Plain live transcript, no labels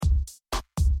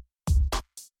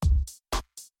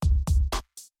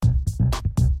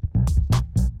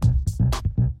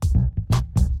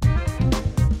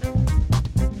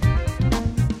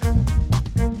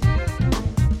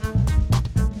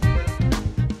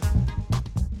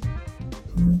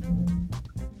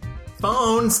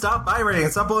phone, stop vibrating,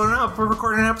 stop blowing up. We're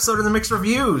recording an episode of the Mixed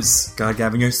Reviews. God,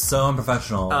 Gavin, you're so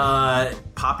unprofessional.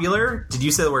 Popular? Did you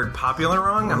say the word popular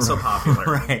wrong? I'm so popular.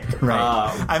 Right.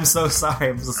 I'm so sorry.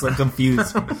 I'm just so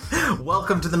confused.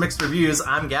 Welcome to the Mixed Reviews.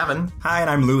 I'm Gavin. Hi, and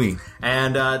I'm Louie.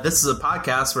 And this is a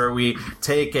podcast where we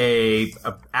take a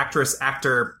actress,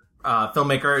 actor,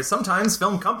 filmmaker, sometimes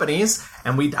film companies,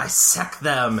 and we dissect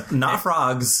them. Not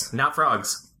frogs.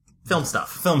 Film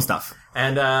stuff.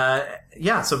 And,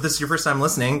 so if this is your first time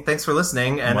listening, thanks for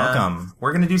listening. And, welcome.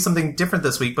 We're going to do something different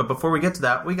this week, but before we get to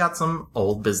that, we got some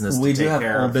old business to take care of. We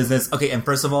do have old business. Okay, and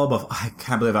first of all, I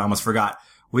can't believe I almost forgot.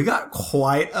 We got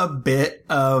quite a bit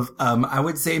of, I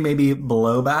would say maybe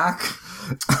blowback.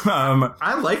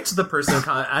 I liked the person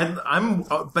who I'm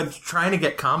been trying to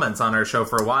get comments on our show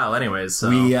for a while anyways.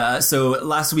 So. So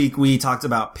last week we talked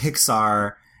about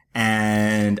Pixar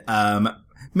and,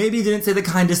 maybe didn't say the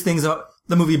kindest things about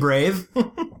the movie Brave.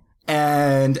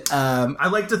 And, I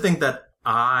like to think that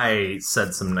I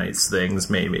said some nice things,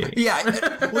 maybe. Yeah.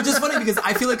 Which is funny because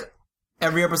I feel like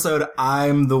every episode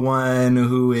I'm the one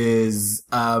who is,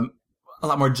 a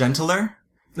lot more gentler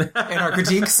in our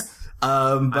critiques. But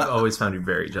I've always found you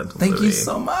very gentle. Thank you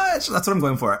so much. That's what I'm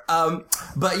going for.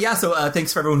 But yeah, so,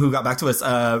 thanks for everyone who got back to us.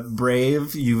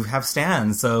 Brave, you have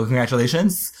stans, so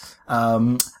congratulations.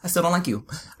 I still don't like you.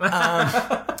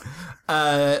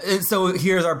 So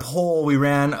here's our poll we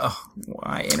ran. Oh,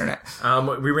 why internet?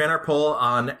 We ran our poll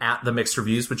on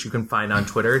 @themixedreviews, which you can find on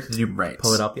Twitter. Did you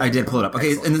pull it up yet? I did pull it up. Okay.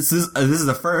 Excellent. And this is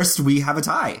the first. We have a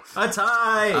tie.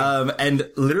 And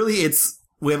literally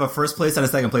we have a first place and a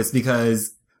second place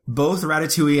because both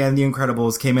Ratatouille and The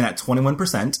Incredibles came in at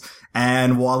 21%,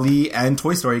 and WALL-E and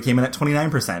Toy Story came in at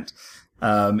 29%.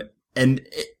 And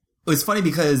it was funny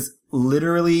because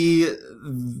literally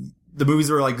the movies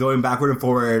were like going backward and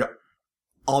forward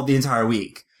all the entire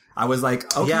week. I was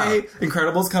like, okay, yeah.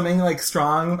 Incredibles coming like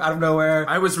strong out of nowhere.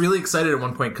 I was really excited at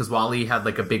one point because WALL-E had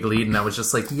like a big lead, and I was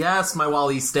just like, yes, my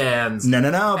WALL-E stands.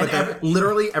 No. But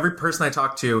literally every person I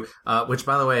talked to, which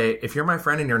by the way, if you're my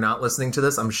friend and you're not listening to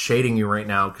this, I'm shading you right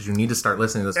now because you need to start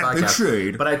listening to this podcast.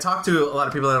 Trade. But I talked to a lot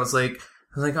of people and I was like,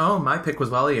 oh, my pick was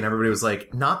WALL-E, and everybody was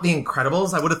like, not The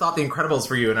Incredibles? I would have thought The Incredibles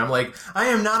for you. And I'm like, I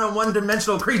am not a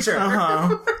one-dimensional creature.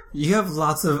 You have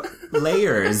lots of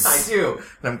layers. I do.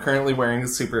 And I'm currently wearing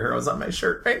superheroes on my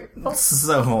shirt right now.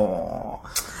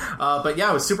 But yeah,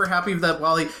 I was super happy that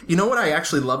WALL-E... You know what I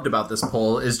actually loved about this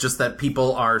poll is just that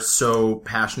people are so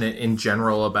passionate in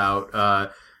general about...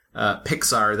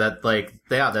 Pixar that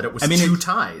that it was two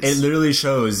ties. It literally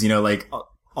shows,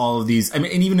 all of these, and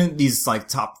even in these,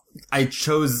 top, I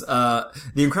chose, The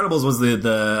Incredibles was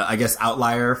the, I guess,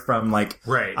 outlier from,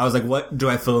 right. I was like, what do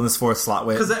I fill in this fourth slot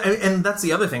with? And that's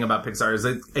the other thing about Pixar is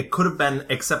it could have been,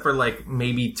 except for,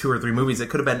 maybe 2 or 3 movies, it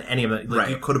could have been any of it. Right.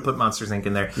 You could have put Monsters, Inc.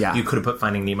 in there. Yeah. You could have put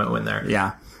Finding Nemo in there.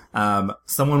 Yeah. A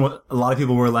lot of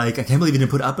people were like, I can't believe you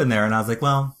didn't put Up in there. And I was like,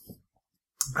 well.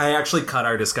 I actually cut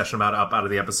our discussion about Up out of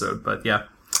the episode, but yeah.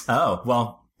 Oh,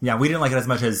 well. Yeah, we didn't like it as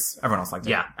much as everyone else liked it.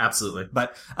 Yeah, absolutely.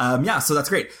 But, so that's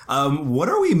great. What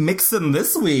are we mixing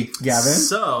this week, Gavin?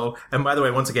 So, and by the way,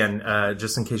 once again,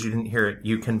 just in case you didn't hear it,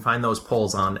 you can find those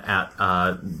polls on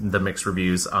the Mixed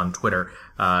Reviews on Twitter.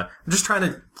 I'm just trying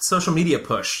to social media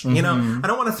push. Mm-hmm. I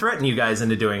don't want to threaten you guys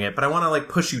into doing it, but I want to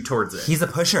push you towards it. He's a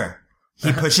pusher.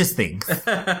 He pushes things.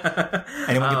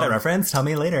 Anyone get that reference? Tell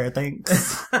me later.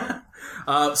 Thanks.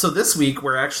 So this week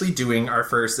we're actually doing our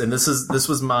first, and this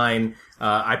was mine.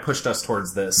 I pushed us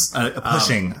towards this.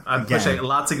 Pushing. I'm pushing.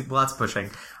 Lots of pushing.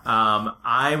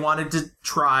 I wanted to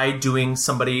try doing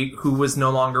somebody who was no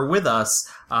longer with us,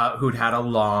 who'd had a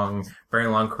very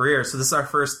long career. So this is our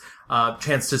first,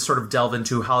 chance to sort of delve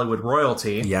into Hollywood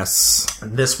royalty. Yes.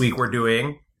 And this week we're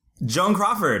doing Joan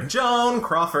Crawford.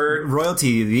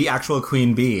 Royalty, the actual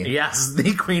Queen Bee. Yes,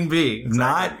 the Queen Bee. Exactly.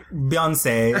 Not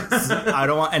Beyonce. I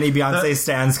don't want any Beyonce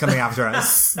stans coming after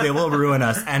us. They will ruin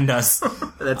us, end us.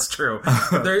 That's true.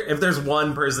 If there's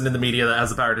one person in the media that has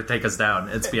the power to take us down,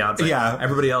 it's Beyonce. Yeah.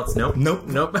 Everybody else, nope.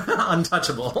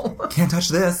 Untouchable. Can't touch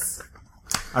this.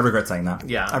 I regret saying that.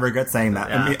 Yeah. I regret saying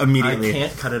that immediately. I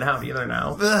can't cut it out either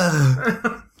now.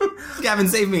 Gavin,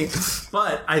 save me.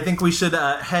 But I think we should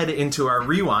head into our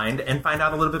rewind and find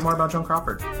out a little bit more about Joan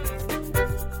Crawford.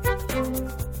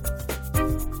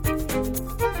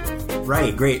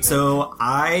 Right, great. So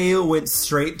I went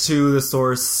straight to the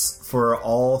source for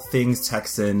all things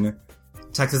Texan,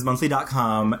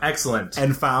 TexasMonthly.com. Excellent.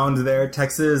 And found their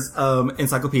Texas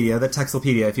encyclopedia, the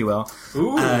Texopedia, if you will.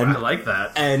 Ooh, I like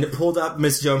that. And pulled up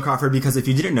Miss Joan Crawford because if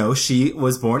you didn't know, she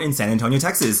was born in San Antonio,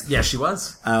 Texas. Yeah, she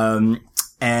was.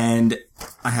 And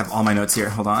I have all my notes here.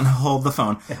 Hold on. Hold the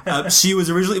phone. She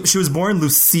was born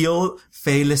Lucille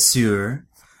Faye LeSueur.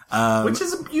 Which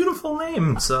is a beautiful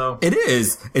name, so. It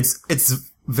is.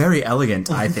 It's very elegant,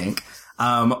 I think.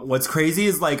 What's crazy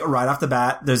is, like, right off the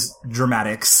bat, there's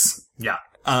dramatics. Yeah.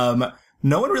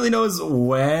 No one really knows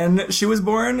when she was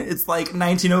born. It's like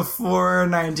 1904,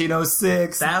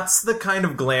 1906. That's the kind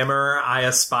of glamour I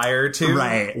aspire to.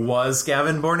 Right. Was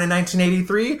Gavin born in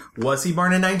 1983? Was he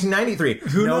born in 1993?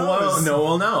 Who knows? No one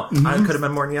will know. I could have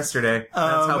been born yesterday.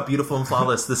 That's how beautiful and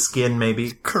flawless the skin may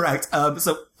be. Correct.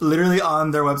 So literally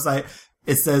on their website,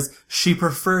 it says she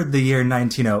preferred the year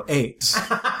 1908.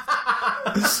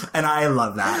 And I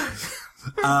love that.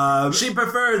 She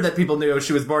preferred that people knew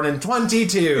she was born in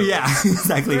 22. Yeah,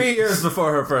 exactly. 3 years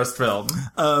before her first film.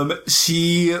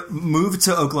 She moved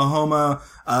to Oklahoma.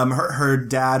 Her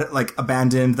dad, like,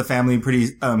 abandoned the family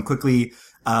pretty, quickly.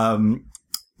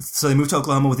 So they moved to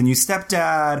Oklahoma with a new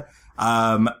stepdad.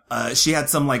 She had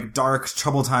some, like, dark,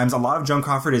 troubled times. A lot of Joan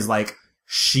Crawford is, like,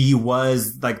 she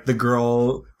was, like, the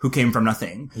girl who came from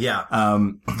nothing. Yeah.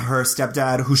 Her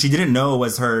stepdad, who she didn't know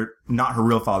was not her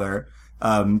real father,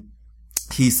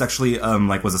 he sexually,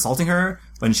 was assaulting her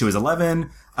when she was 11.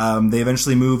 They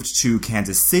eventually moved to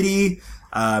Kansas City.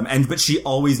 But she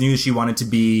always knew she wanted to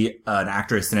be an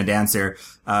actress and a dancer.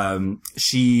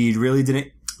 She really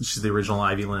didn't. She's the original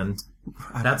Ivy Lynn.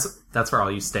 That's for all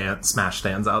you Smash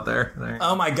stands out there.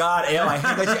 Oh my God, Ale, I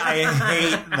hate that. I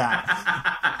hate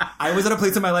that. I was at a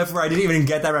place in my life where I didn't even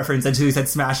get that reference until you said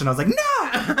Smash, and I was like,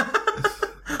 no!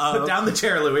 Put down the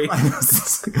chair, Louis.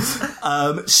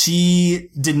 She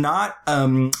did not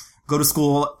go to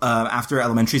school after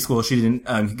elementary school. She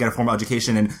didn't get a formal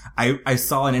education. And I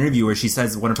saw an interview where she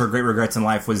says one of her great regrets in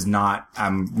life was not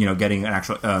getting an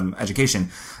actual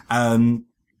education.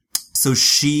 So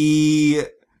she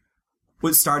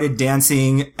started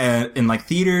dancing in, like,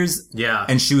 theaters. Yeah.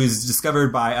 And she was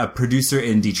discovered by a producer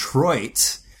in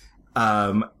Detroit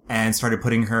and started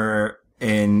putting her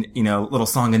in, little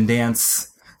song and dance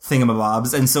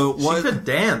thingamabobs. And so she could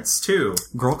dance too.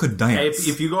 Girl could dance.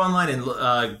 If you go online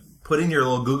and put in your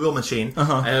little Google machine,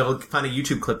 you'll find a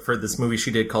YouTube clip for this movie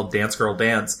she did called Dance Girl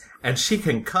Dance, and she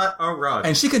can cut a rug.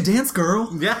 And she can dance,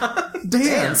 girl. Yeah,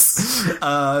 dance.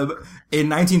 In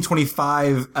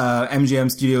 1925,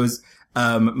 MGM Studios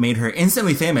made her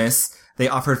instantly famous. They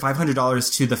offered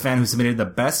 $500 to the fan who submitted the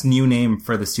best new name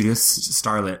for the studio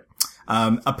starlet.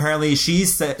 Apparently, she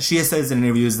has said in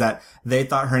interviews that they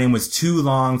thought her name was too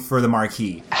long for the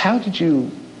marquee. How did you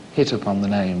hit upon the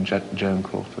name Joan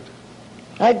Crawford?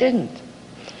 I didn't.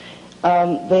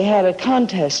 They had a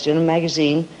contest in a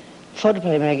magazine,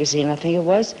 Photoplay magazine, I think it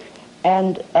was,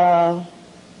 and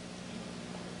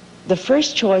the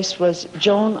first choice was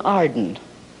Joan Arden.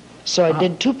 So I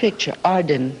did two pictures,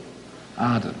 Arden.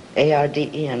 Arden.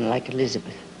 A-R-D-E-N, like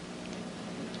Elizabeth.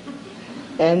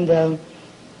 And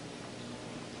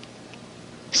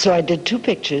so I did two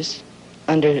pictures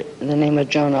under the name of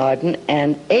Joan Arden,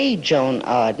 and a Joan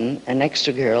Arden, an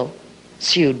extra girl,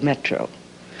 sued Metro.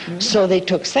 Mm-hmm. So they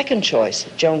took second choice,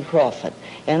 Joan Crawford.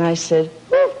 And I said,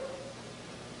 whew,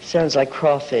 sounds like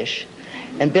crawfish.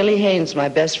 And Billy Haynes, my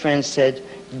best friend, said,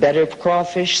 better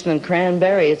crawfish than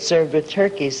cranberry. It's served with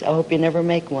turkeys. I hope you never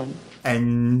make one.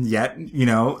 And yet,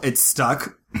 it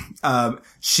stuck.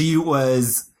 She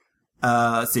was,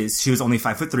 she was only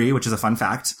 5'3", which is a fun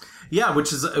fact. Yeah,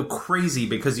 which is crazy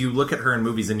because you look at her in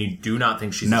movies and you do not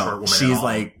think she's a short woman she's at all.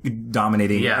 Like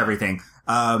dominating everything.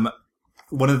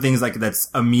 One of the things that's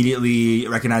immediately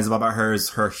recognizable about her is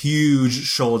her huge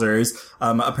shoulders.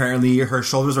 Apparently her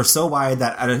shoulders are so wide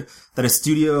that a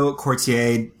studio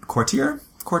courtier,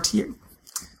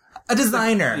 a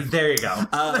designer. There you go.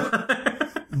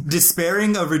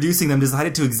 Despairing of reducing them,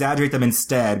 decided to exaggerate them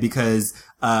instead because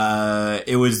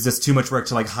it was just too much work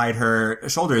to hide her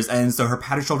shoulders, and so her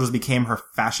padded shoulders became her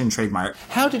fashion trademark.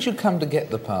 How did you come to get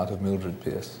the part of Mildred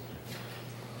Pierce?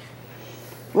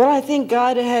 Well, I think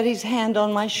God had his hand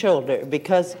on my shoulder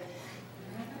because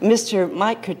Mr.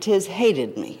 Mike Curtiz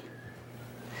hated me.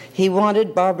 He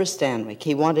wanted Barbara Stanwyck.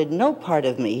 He wanted no part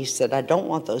of me. He said, I don't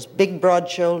want those big, broad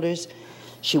shoulders.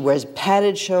 She wears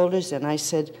padded shoulders. And I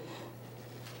said,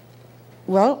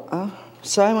 well,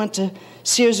 so I went to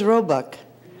Sears Roebuck.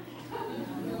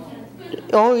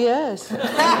 Oh, yes.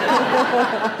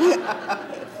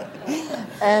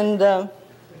 And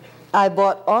I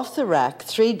bought off the rack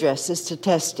 3 dresses to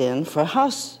test in for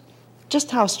house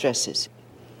dresses.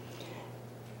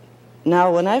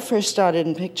 Now, when I first started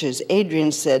in pictures,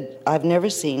 Adrian said, I've never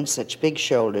seen such big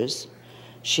shoulders.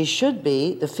 She should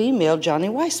be the female Johnny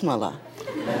Weissmuller.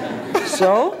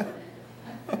 So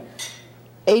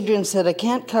Adrian said, I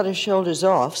can't cut her shoulders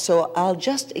off, so I'll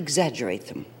just exaggerate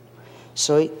them.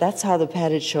 So that's how the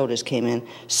padded shoulders came in.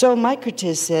 So Mike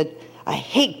Curtiz said, I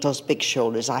hate those big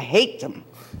shoulders. I hate them.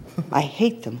 I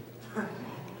hate them.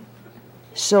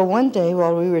 So one day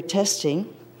while we were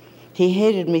testing, he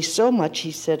hated me so much,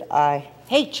 he said, I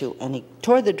hate you. And he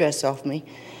tore the dress off me.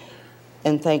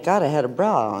 And thank God I had a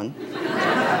bra on.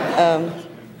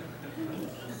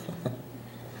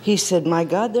 He said, my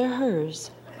God, they're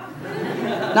hers.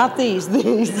 Not these.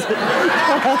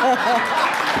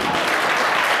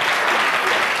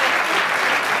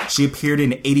 She appeared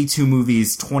in 82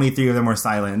 movies, 23 of them were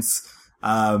silents,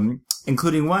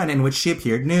 including one in which she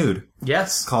appeared nude.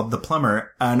 Yes. Called The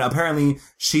Plumber. And apparently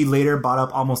she later bought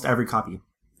up almost every copy.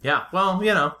 Yeah, well,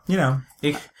 you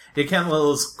can't let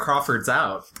those Crawfords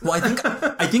out. Well,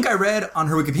 I think I read on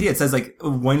her Wikipedia, it says, like,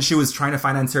 when she was trying to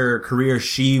finance her career,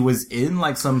 she was in,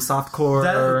 like, some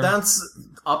softcore... That's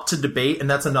up to debate, and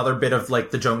that's another bit of,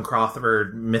 like, the Joan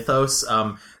Crawford mythos.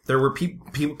 There were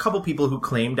a couple people who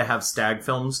claimed to have stag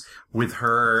films with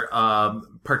her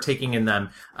partaking in them,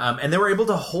 and they were able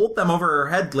to hold them over her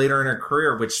head later in her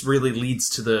career, which really leads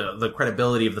to the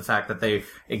credibility of the fact that they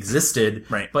existed.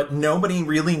 Right. But nobody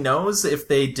really knows if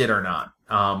they did or not,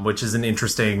 which is an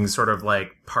interesting sort of,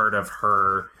 like, part of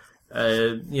her...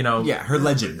 Yeah, her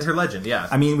legend. Her legend, yeah.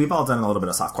 I mean, we've all done a little bit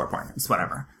of softcore porn. It's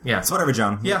whatever. Yeah. It's whatever,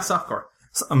 Joan. Yeah, softcore.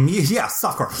 Yeah,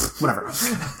 softcore. Whatever.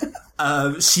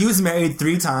 She was married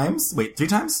 3 times. Wait, 3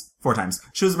 times? 4 times.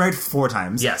 She was married 4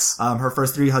 times. Yes. Her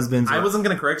first 3 husbands... I wasn't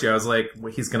going to correct you. I was like,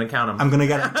 well, he's going to count them. I'm going to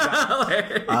get it.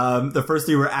 The first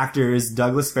 3 were actors.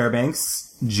 Douglas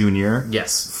Fairbanks Jr.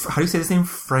 Yes. How do you say his name?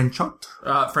 Franchot?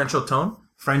 Franchot Tone?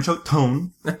 Franchot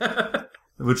Tone.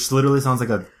 Which literally sounds like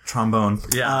a trombone.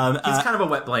 Yeah. He's kind of a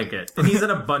wet blanket. And he's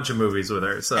in a bunch of movies with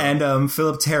her. So. And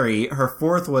Philip Terry. Her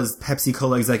 4th was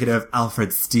Pepsi-Cola executive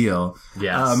Alfred Steele.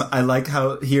 Yes. I like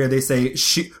how here they say,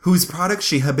 whose product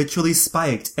she habitually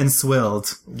spiked and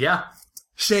swilled. Yeah.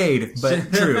 Shade,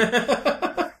 but true.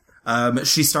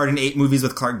 She starred in 8 movies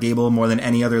with Clark Gable, more than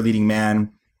any other leading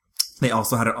man. They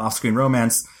also had an off-screen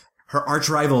romance. Her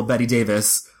arch-rival, Bette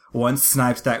Davis, once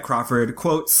sniped that Crawford,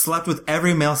 quote, slept with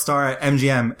every male star at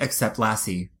MGM except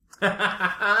Lassie. Bitch!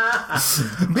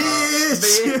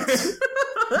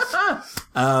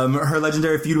 Her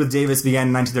legendary feud with Davis began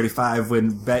in 1935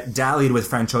 when Bette dallied with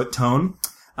Franchot Tone.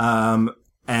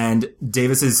 And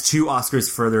Davis's 2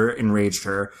 Oscars further enraged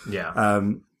her. Yeah.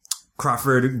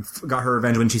 Crawford got her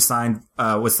revenge when she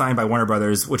was signed by Warner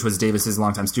Brothers, which was Davis's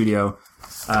longtime studio.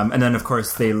 And then, of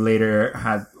course, they later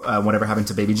had Whatever Happened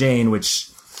to Baby Jane, which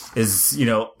is,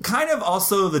 kind of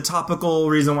also the topical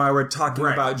reason why we're talking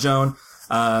about Joan,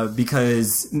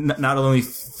 because not only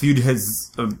Feud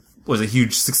was a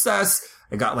huge success,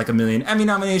 it got like 1 million Emmy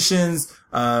nominations,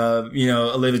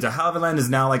 Olivia de Havilland is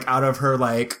now like out of her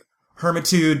like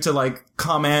hermitude to like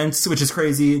comments, which is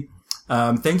crazy.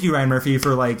 Thank you, Ryan Murphy,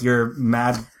 for like your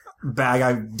mad bag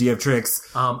idea of tricks.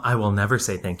 I will never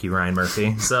say thank you, Ryan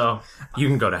Murphy. So you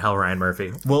can go to hell, Ryan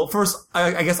Murphy. Well, first,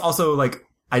 I guess also like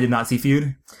I did not see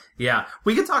Feud. Yeah,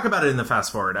 we can talk about it in the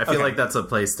fast forward. I feel like that's a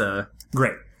place to...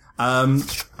 Great.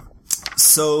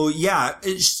 So, yeah,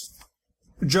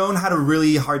 Joan had a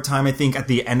really hard time, I think, at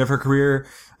the end of her career.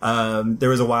 There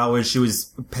was a while where she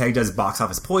was pegged as box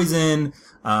office poison,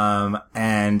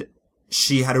 and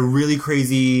she had a really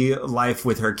crazy life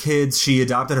with her kids. She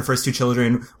adopted her first 2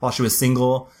 children while she was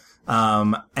single,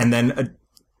 and then...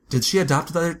 did she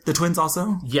adopt the twins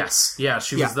also? Yes. Yeah,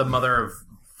 she was the mother of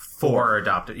 4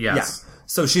 adopted. Yes. Yeah.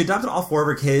 So she adopted all 4 of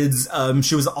her kids.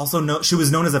 She was also she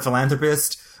was known as a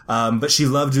philanthropist, but she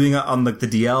loved doing it on like the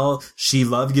DL. She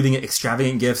loved giving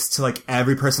extravagant gifts to like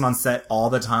every person on set all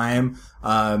the time.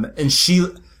 And she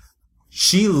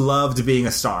loved being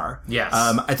a star. Yes.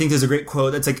 I think there's a great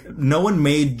quote that's like, no one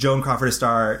made Joan Crawford a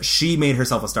star. She made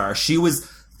herself a star. She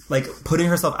was like putting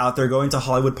herself out there, going to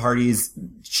Hollywood parties,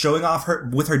 showing off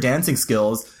with her dancing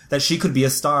skills that she could be a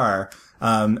star.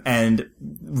 And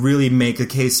really make a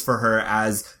case for her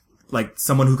as like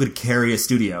someone who could carry a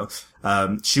studio.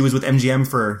 She was with MGM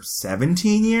for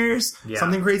 17 years,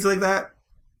 something crazy like that.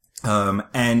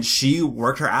 And she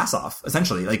worked her ass off,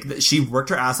 essentially. Like she worked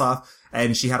her ass off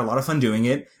and she had a lot of fun doing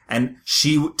it. And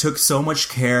she took so much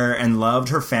care and loved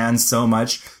her fans so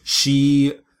much.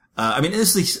 She,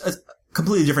 this is a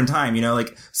completely different time,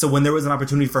 like, so when there was an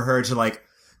opportunity for her to like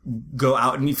go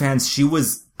out and meet fans, she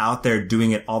was out there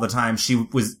doing it all the time. She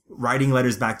was writing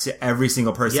letters back to every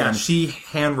single person. Yeah, she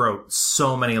handwrote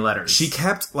so many letters. She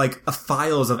kept like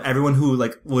files of everyone who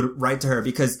like would write to her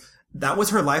because that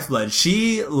was her lifeblood.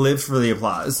 She lived for the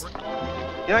applause.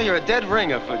 You're a dead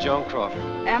ringer for Joan Crawford.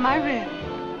 Am I really?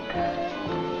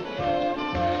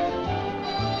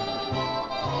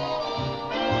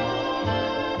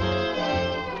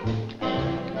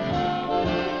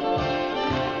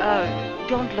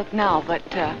 Don't look now, but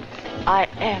I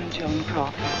am Joan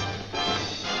Crawford.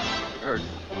 Heard.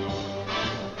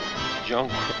 Joan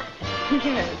Crawford.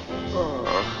 Yes.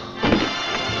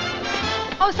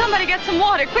 Oh, somebody get some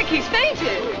water. Quick, he's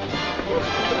fainted.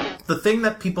 The thing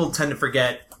that people tend to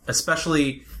forget,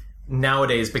 especially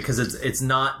nowadays, because it's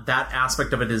not, that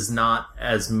aspect of it is not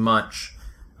as much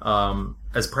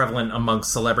as prevalent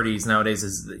amongst celebrities nowadays,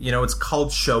 is, it's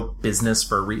called show business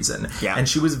for a reason. Yeah. And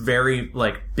she was very,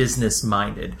 business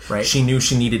minded. Right. She knew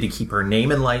she needed to keep her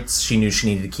name in lights. She knew she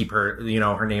needed to keep her,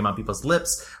 her name on people's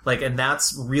lips. And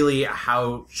that's really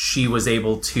how she was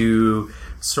able to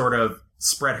sort of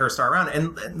spread her star around.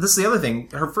 And this is the other thing.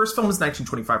 Her first film was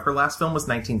 1925. Her last film was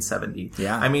 1970.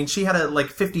 Yeah. I mean, she had a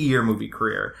 50-year movie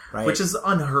career, right, which is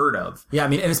unheard of. Yeah. I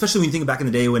mean, and especially when you think back in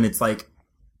the day when it's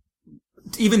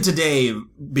even today,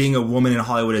 being a woman in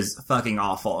Hollywood is fucking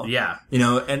awful. Yeah.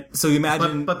 And so you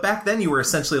imagine... But back then you were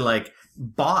essentially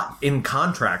bought in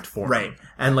contract form. Right.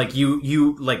 And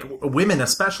you women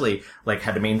especially,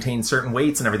 had to maintain certain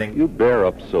weights and everything. You bear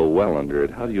up so well under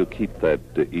it. How do you keep that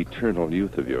eternal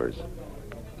youth of yours?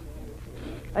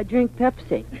 I drink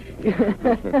Pepsi.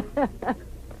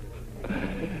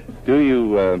 Do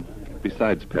you,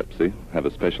 besides Pepsi, have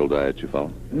a special diet you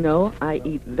follow? No, I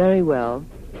eat very well.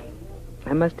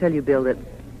 I must tell you, Bill, that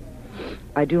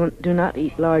I do not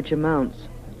eat large amounts,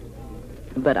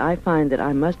 but I find that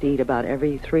I must eat about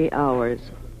every 3 hours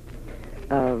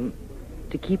to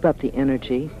keep up the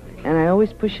energy, and I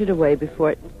always push it away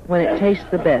when it tastes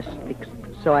the best,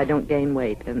 so I don't gain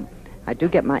weight, and I do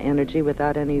get my energy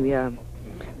without any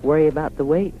worry about the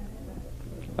weight.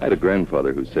 I had a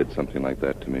grandfather who said something like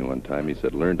that to me one time. He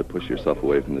said, learn to push yourself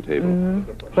away from the table.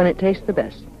 Mm-hmm. When it tastes the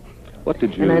best. What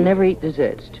did you... And I never eat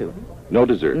desserts, too. No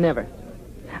desserts? Never.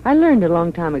 I learned a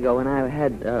long time ago when I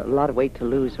had a lot of weight to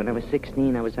lose. When I was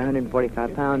 16, I was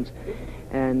 145 pounds.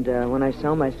 And when I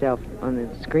saw myself on the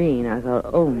screen, I thought,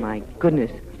 oh, my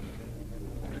goodness.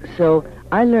 So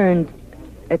I learned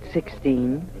at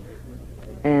 16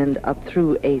 and up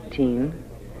through 18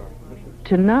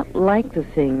 to not like the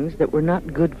things that were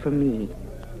not good for me.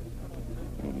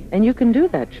 And you can do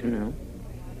that,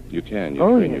 You can. You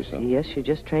train yourself. Yes, you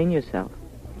just train yourself.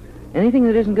 Anything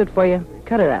that isn't good for you,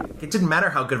 cut it out. It didn't matter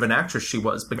how good of an actress she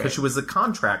was because she was a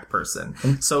contract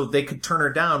person. So they could turn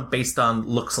her down based on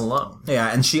looks alone.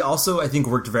 Yeah, and she also, I think,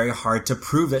 worked very hard to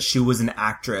prove that she was an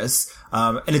actress.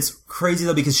 And it's crazy,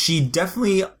 though, because she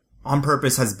definitely, on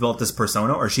purpose, has built this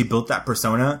persona, or she built that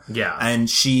persona. Yeah. And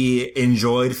she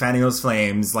enjoyed fanning those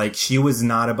flames. She was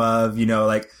not above,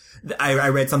 I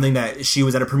read something that she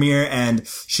was at a premiere and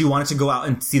she wanted to go out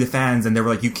and see the fans, and they were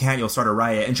like, you can't, you'll start a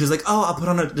riot. And she was like, oh, I'll put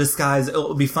on a disguise,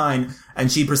 it'll be fine.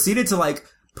 And she proceeded to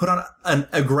put on an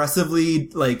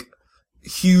aggressively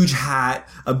huge hat,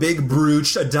 a big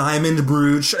brooch, a diamond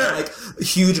brooch,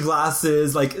 huge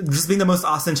glasses, just being the most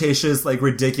ostentatious,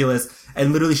 ridiculous.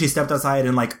 And literally she stepped outside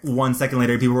and 1 second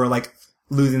later people were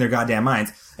losing their goddamn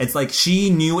minds. It's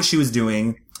she knew what she was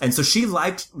doing. And so she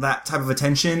liked that type of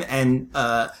attention and,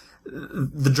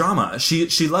 the drama.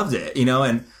 She loved it,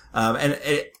 and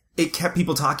it kept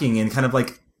people talking and kind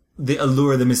of the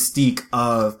allure, the mystique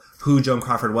of who Joan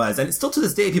Crawford was. And still to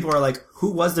this day, people are like, who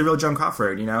was the real Joan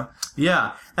Crawford,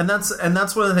 Yeah. And that's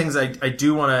one of the things I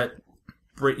do want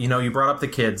to, you brought up the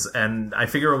kids, and I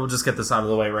figure we'll just get this out of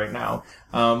the way right now.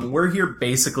 We're here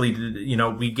basically to,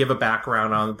 we give a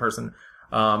background on the person.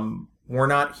 We're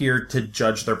not here to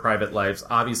judge their private lives.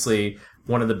 Obviously,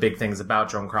 one of the big things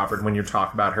about Joan Crawford when you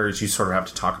talk about her is you sort of have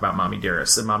to talk about Mommy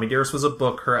Dearest. And Mommy Dearest was a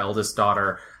book her eldest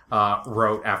daughter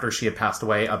wrote after she had passed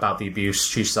away about the abuse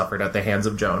she suffered at the hands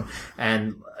of Joan.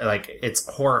 And, it's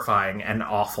horrifying and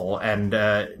awful, and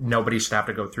nobody should have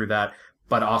to go through that.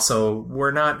 But also,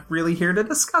 we're not really here to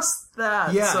discuss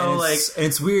that. Yeah, so, and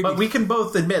it's weird. But we can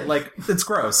both admit, it's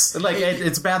gross.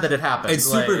 It's bad that it happened.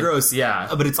 It's super gross.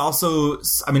 Yeah. But it's also,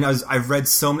 I've read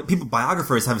so many people,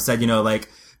 biographers have said,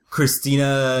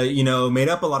 Christina, made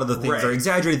up a lot of the things or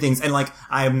exaggerated things. And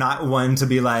I am not one to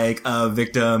be a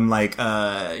victim, not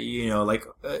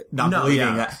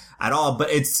believing that at all. But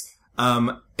it's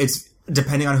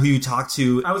depending on who you talk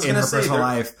to in her personal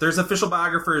life. There's official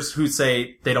biographers who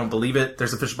say they don't believe it.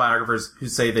 There's official biographers who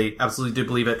say they absolutely do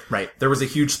believe it. Right. There was a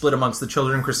huge split amongst the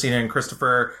children. Christina and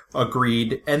Christopher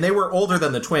agreed. And they were older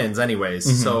than the twins anyways.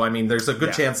 Mm-hmm. So, there's a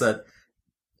good chance that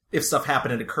if stuff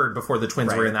happened, it occurred before the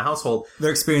twins were in the household.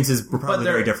 Their experiences were probably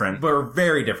very different. Were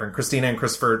very different. Christina and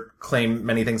Christopher claim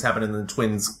many things happened, and the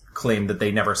twins claim that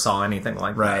they never saw anything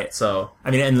like that. So,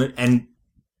 and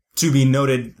to be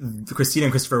noted, Christina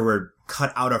and Christopher were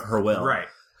cut out of her will. Right.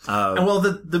 And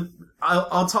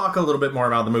I'll talk a little bit more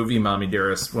about the movie Mommy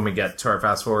Dearest when we get to our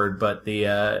fast forward, but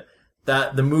the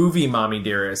movie Mommy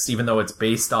Dearest, even though it's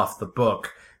based off the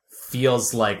book,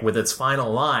 feels like with its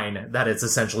final line that it's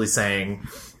essentially saying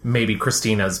maybe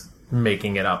Christina's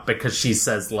making it up, because she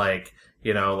says like,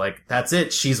 you know, like, that's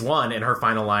it, she's won, and her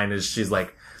final line is she's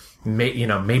like, maybe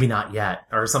not yet,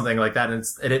 or something like that, and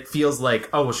it feels like,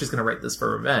 oh, well, she's gonna write this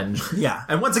for revenge. Yeah.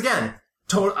 And once again,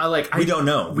 we don't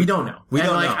know. We don't know.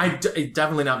 I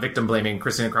definitely not victim blaming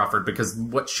Christina Crawford, because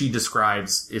what she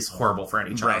describes is horrible for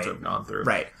any child to have gone through.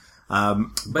 Right.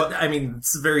 But I mean,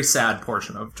 it's a very sad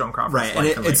portion of Joan Crawford's life.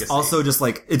 Right, and it's also just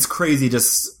like, it's crazy.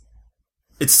 This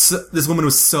woman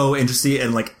was so interesting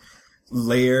and like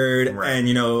layered, and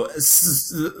you know,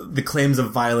 the claims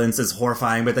of violence is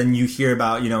horrifying. But then you hear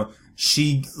about, you know,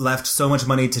 she left so much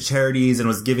money to charities and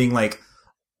was giving like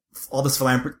all this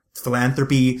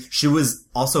philanthropy. She was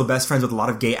also best friends with a lot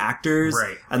of gay actors,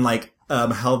 and like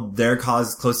held their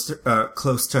cause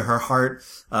close to her heart.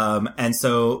 And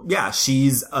so yeah,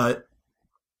 she's a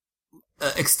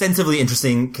extensively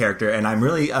interesting character, and I'm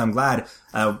really glad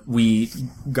we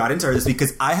got into her this week,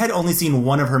 because I had only seen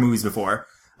one of her movies before,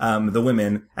 The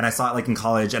Women, and I saw it like in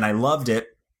college, and I loved it.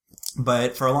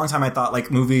 But for a long time, I thought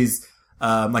like movies.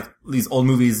 Like these old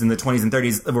movies in the 20s and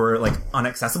 30s were like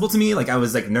unaccessible to me. Like I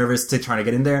was like nervous to try to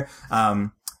get in there.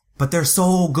 But they're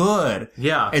so good.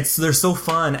 Yeah. They're so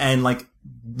fun, and like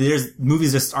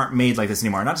movies just aren't made like this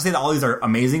anymore. Not to say that all these are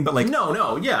amazing, but like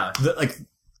yeah.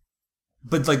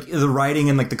 But like the writing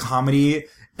and like the comedy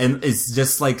and it's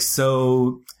just like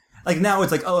so like now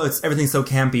it's like, oh, everything's so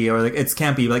campy, or like it's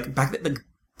campy, but like back then, like,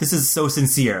 this is so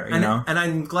sincere, you know? And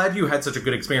I'm glad you had such a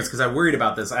good experience, because I worried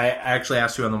about this. I actually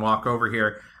asked you on the walk over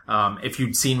here if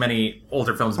you'd seen many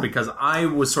older films, because I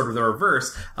was sort of the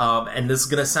reverse. And this is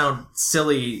going to sound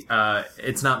silly.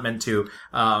 It's not meant to.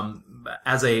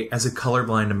 As a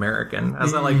colorblind American,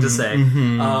 as I like to say,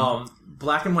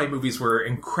 black and white movies were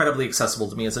incredibly accessible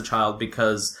to me as a child,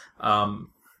 because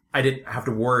I didn't have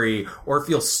to worry or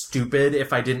feel stupid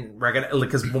if I didn't recognize,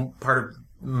 because part of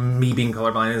me being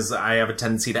colorblind is I have a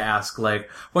tendency to ask, like,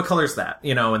 what color is that?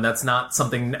 You know, and that's not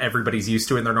something everybody's used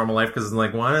to in their normal life, because it's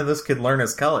like, why did this kid learn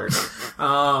his colors?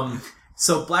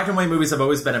 So black and white movies have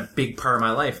always been a big part of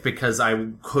my life, because I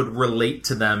could relate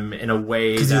to them in a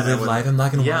way that... Because you live life in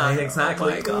black and white? Yeah,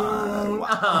 exactly. Oh my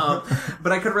God.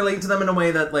 But I could relate to them in a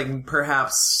way that, like,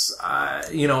 perhaps,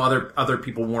 you know, other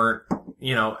people weren't,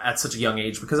 you know, at such a young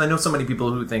age, because I know so many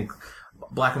people who think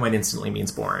black and white instantly means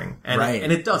boring.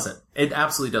 And it doesn't. It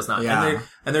absolutely does not. Yeah.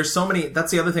 And there's so many... That's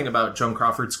the other thing about Joan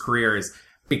Crawford's career, is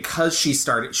because she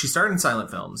started in silent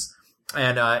films.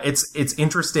 And it's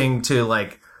interesting to,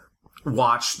 like,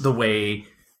 watch the way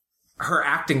her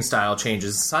acting style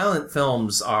changes. Silent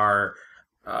films are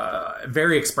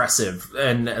very expressive,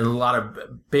 and a lot of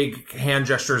big hand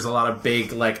gestures, a lot of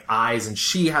big, like, eyes, and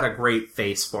she had a great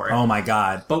face for it. Oh my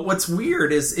God. But what's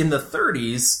weird is in the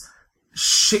 30s,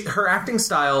 her acting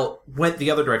style went the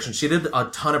other direction. She did a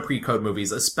ton of pre-code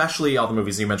movies, especially all the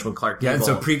movies you mentioned with Clark Gable. Yeah, and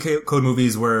so pre-code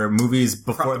movies were movies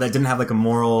before that didn't have like a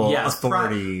moral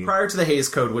authority. Prior to the Hays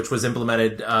Code, which was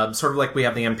implemented sort of like we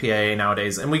have the MPAA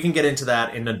nowadays. And we can get into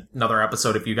that in another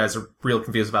episode. If you guys are real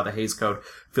confused about the Hays Code,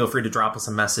 feel free to drop us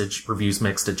a message,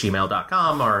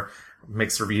 reviewsmixed@gmail.com, or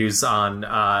Mixed Reviews on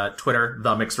Twitter,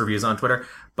 the Mixed Reviews on Twitter.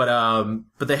 But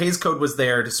the Hays Code was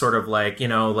there to sort of like, you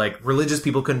know, like religious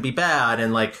people couldn't be bad,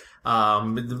 and like,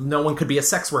 no one could be a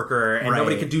sex worker, and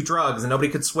nobody could do drugs, and nobody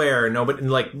could swear, and nobody, and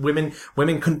like women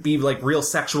couldn't be like real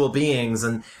sexual beings,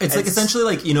 and it's like essentially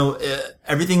like, you know,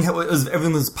 everything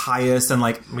was pious, and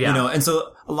like, you know, and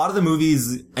so a lot of the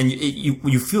movies, and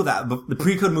you feel that, but the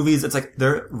pre-code movies, it's like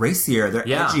they're racier, they're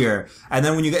edgier, and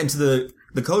then when you get into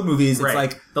the code movies, it's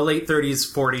like the late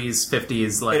 30s, 40s,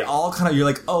 50s, like it all kind of, you're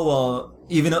like, oh well.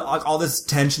 Even all this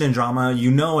tension and drama,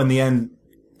 you know, in the end,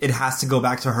 it has to go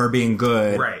back to her being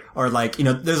good, right? Or like, you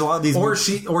know, there's a lot of these,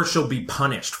 or she'll be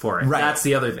punished for it. Right. That's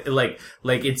the other thing. Like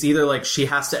it's either like she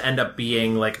has to end up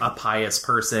being like a pious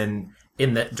person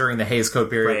during the Hays Code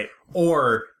period,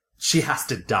 or she has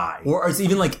to die, or it's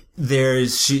even like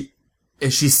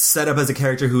she's set up as a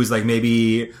character who's like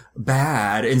maybe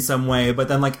bad in some way, but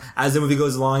then like as the movie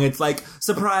goes along, it's like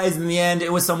surprise, in the end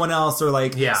it was someone else, or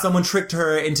like someone tricked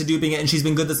her into duping it and she's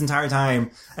been good this entire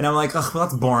time. And I'm like, oh, well,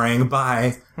 that's boring.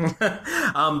 Bye.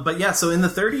 But yeah, so in the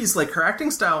 30s, like her acting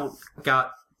style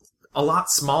got a lot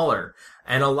smaller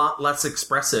and a lot less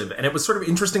expressive. And it was sort of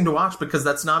interesting to watch, because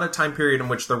that's not a time period in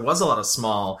which there was a lot of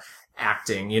small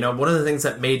acting. You know, one of the things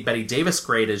that made Bette Davis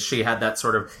great is she had that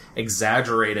sort of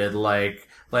exaggerated, like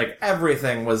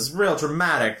everything was real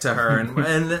dramatic to her,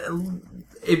 and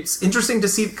it's interesting to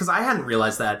see, because I hadn't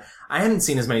realized that. I hadn't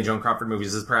seen as many Joan Crawford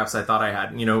movies as perhaps I thought I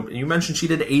had. You know, you mentioned she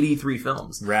did 83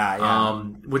 films. Right, yeah.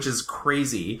 Which is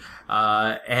crazy.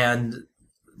 And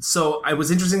so it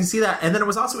was interesting to see that. And then it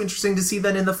was also interesting to see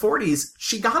that in the 40s,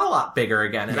 she got a lot bigger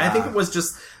again. And I think it was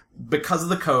just because of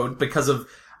the code, because of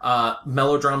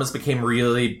melodramas became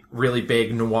really, really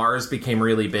big. Noirs became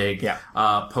really big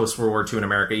post World War II in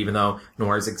America, even though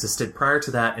noirs existed prior to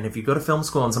that. And if you go to film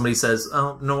school and somebody says,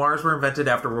 "Oh, noirs were invented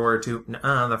after World War II,"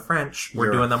 the French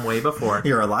were doing them way before.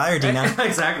 You're a liar, Dina.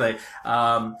 Exactly.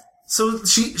 So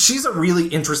she's a really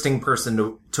interesting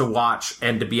person to watch,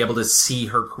 and to be able to see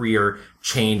her career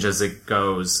change as it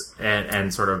goes,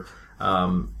 and sort of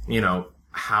you know,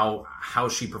 how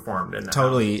she performed in that.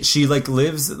 Totally. She like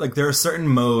lives, like there are certain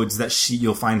modes that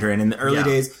you'll find her in. In the early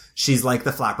days, she's like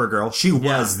the flapper girl. She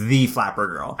was the flapper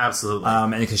girl. Absolutely.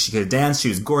 And because she could dance, she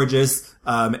was gorgeous.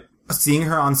 Seeing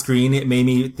her on screen, it made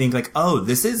me think like, oh,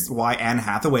 this is why Anne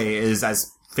Hathaway is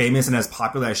as famous and as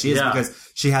popular as she is,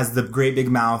 because she has the great big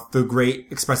mouth, the great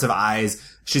expressive eyes.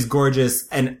 She's gorgeous,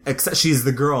 and she's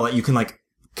the girl that you can like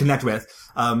connect with.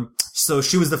 So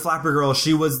she was the flapper girl.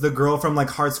 She was the girl from like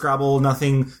Hardscrabble,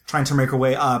 nothing, trying to make her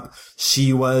way up.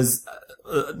 She was,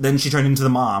 then she turned into the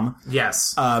mom.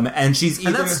 Yes. And she's either...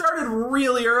 And that started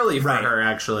really early for her,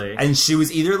 actually. And she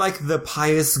was either like the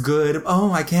pious, good,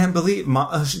 oh, I can't believe,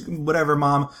 whatever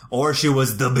mom, or she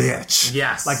was the bitch.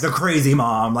 Yes. Like the crazy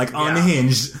mom, like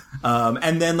unhinged.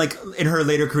 And then like in her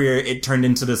later career, it turned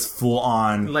into this full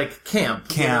on... Like camp.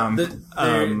 Camp. You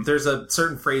know, there's a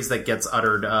certain phrase that gets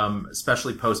uttered,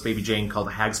 especially post Baby Jane, called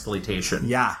hagsploitation.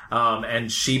 Yeah.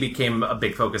 And she became a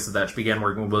big focus of that. She began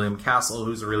working with William Castle,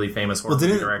 who's a really famous horror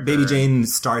movie director. Baby Jane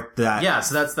start that? Yeah,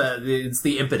 so it's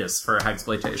the impetus for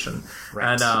hagsploitation.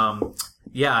 Right.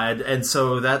 And and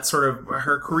so that sort of,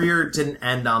 her career didn't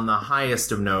end on the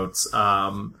highest of notes.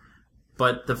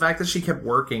 But the fact that she kept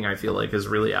working, I feel like, is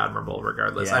really admirable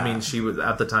regardless. Yeah. I mean, she was,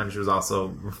 at the time, she was also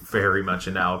very much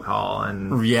into alcohol,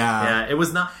 and it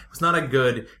was not a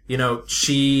good, you know,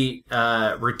 she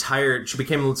retired, she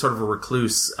became sort of a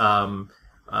recluse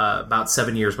about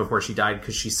 7 years before she died,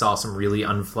 because she saw some really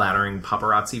unflattering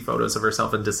paparazzi photos of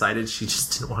herself and decided she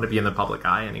just didn't want to be in the public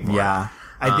eye anymore. Yeah.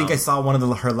 I think I saw one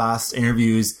of her last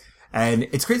interviews, and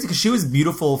it's crazy because she was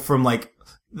beautiful from like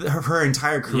her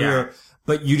entire career. Yeah.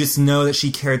 But you just know that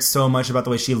she cared so much about the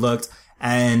way she looked.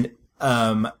 And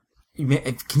can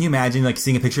you imagine like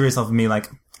seeing a picture of yourself and being like,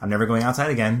 I'm never going outside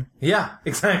again? Yeah,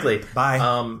 exactly. Bye.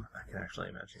 I can actually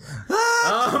imagine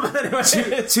that. But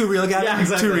anyway. Too real, Gavin? Yeah,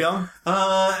 exactly. Too real?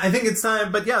 I think it's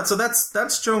time. But yeah, so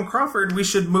that's Joan Crawford. We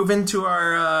should move into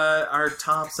our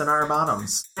tops and our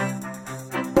bottoms.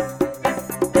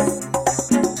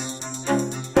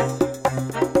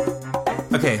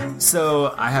 Okay,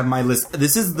 so I have my list.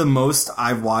 This is the most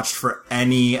I've watched for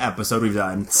any episode we've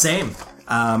done. Same.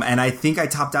 And I think I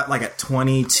topped out like at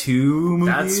 22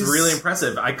 movies. That's really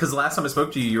impressive. Because the last time I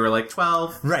spoke to you, you were like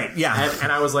 12. Right, yeah.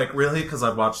 And I was like, really? Because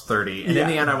I've watched 30. And in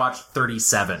the end, I watched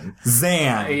 37.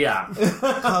 Zan. Yeah.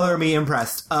 Color me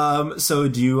impressed. So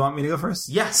do you want me to go first?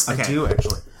 Yes, okay. I do,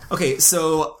 actually. Okay,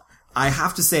 so I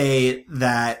have to say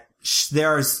that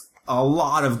there's a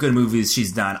lot of good movies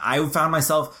she's done. I found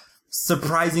myself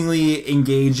surprisingly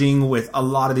engaging with a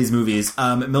lot of these movies.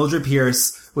 Mildred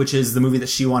Pierce, which is the movie that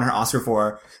she won her Oscar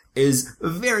for, is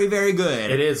very, very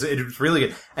good. It is. It's really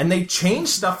good. And they changed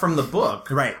stuff from the book.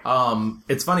 Right.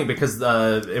 It's funny because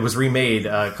it was remade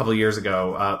a couple of years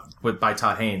ago by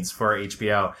Todd Haynes for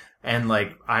HBO. And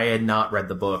like, I had not read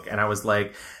the book, and I was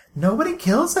like, nobody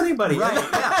kills anybody. Right,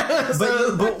 yeah.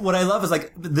 but what I love is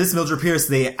like this Mildred Pierce,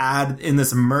 they add in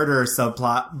this murder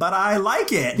subplot, but I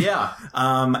like it. Yeah.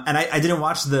 And I didn't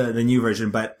watch the new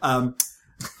version, but I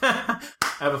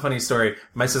have a funny story.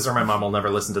 My sister and my mom will never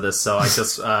listen to this, so I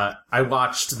just I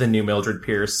watched the new Mildred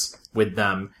Pierce with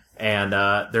them. And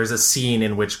there's a scene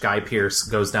in which Guy Pearce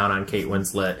goes down on Kate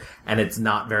Winslet, and it's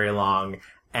not very long.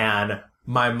 And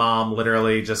my mom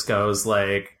literally just goes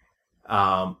like,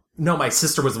 no, my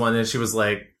sister was the one, and she was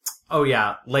like, oh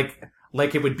yeah, like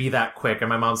it would be that quick. And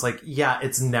my mom's like, yeah,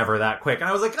 it's never that quick. And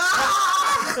I was like,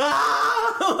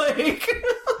 like,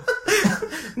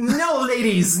 no,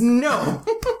 ladies, no.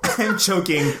 I'm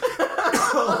choking.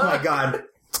 Oh my God.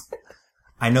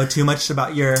 I know too much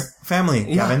about your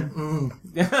family, Kevin.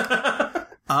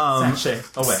 Sashay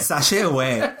away. Sashay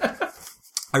away.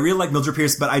 I really like Mildred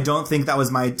Pierce, but I don't think that was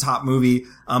my top movie.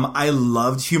 I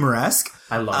loved Humoresque.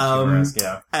 I love Humoresque,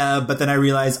 yeah. But then I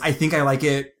realized I think I like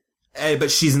it,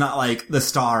 but she's not like the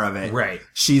star of it. Right.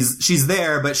 She's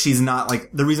there, but she's not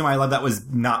like, the reason why I love that was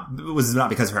not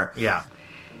because of her. Yeah.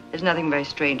 There's nothing very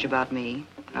strange about me.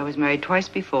 I was married twice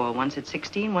before, once at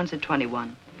 16, once at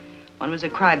 21. One was a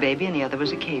crybaby and the other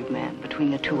was a caveman.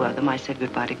 Between the two of them, I said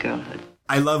goodbye to girlhood.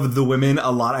 I love The Women a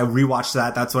lot. I rewatched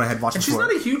that. That's what I had watched and before.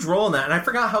 She's not a huge role in that, and I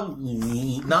forgot how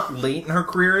not late in her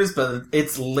career is, but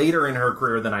it's later in her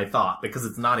career than I thought, because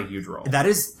it's not a huge role. That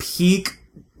is peak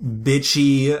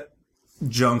bitchy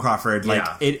Joan Crawford.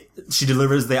 Like, she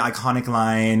delivers the iconic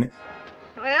line.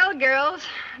 Well, girls,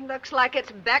 looks like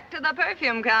it's back to the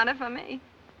perfume counter for me.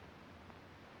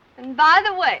 And by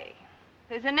the way,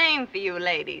 there's a name for you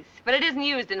ladies, but it isn't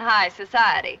used in high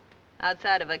society,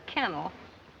 outside of a kennel.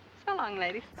 So long,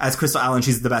 ladies. As Crystal Allen,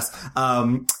 she's the best.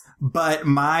 But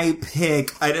my pick,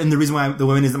 and the reason why The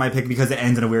Women isn't my pick, because it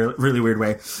ends in a really weird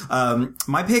way.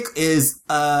 My pick is,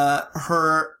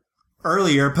 her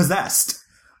earlier Possessed.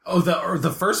 Oh,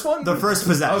 the first one? The first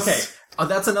Possessed. Okay. Oh,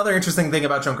 that's another interesting thing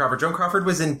about Joan Crawford. Joan Crawford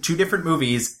was in 2 different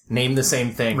movies named the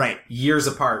same thing. Right. Years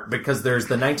apart, because there's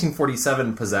the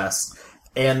 1947 Possessed,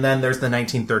 and then there's the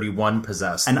 1931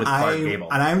 Possessed with Clark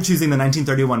Gable. And I'm choosing the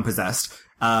 1931 Possessed.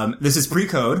 This is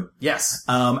pre-code. Yes.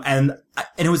 And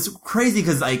it was crazy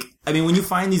because, like, I mean, when you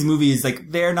find these movies,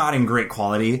 like, they're not in great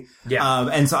quality. Yeah.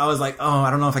 And so I was like, oh, I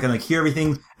don't know if I can, like, hear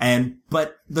everything.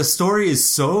 But the story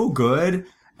is so good.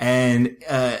 And,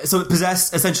 so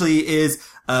Possessed essentially is,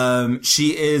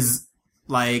 she is,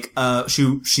 like,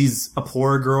 she's a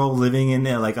poor girl living in,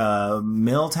 like, a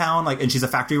mill town, like, and she's a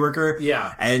factory worker.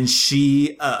 Yeah. And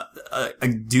she, a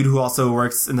dude who also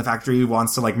works in the factory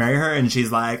wants to, like, marry her, and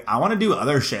she's like, I want to do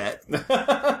other shit.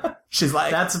 She's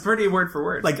like... That's a pretty word for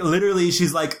word. Like, literally,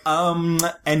 she's like, and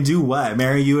do what?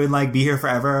 Marry you and, like, be here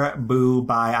forever? Boo,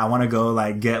 bye. I want to go,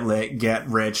 like, get lit, get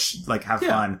rich, like, have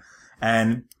fun.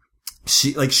 And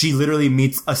she literally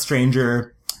meets a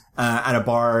stranger at a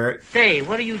bar. Say,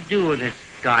 what do you do in this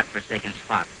godforsaken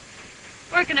spot?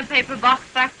 Work in a paper box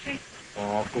factory.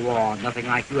 Oh, go on. Nothing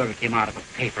like you ever came out of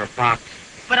a paper box.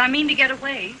 But I mean to get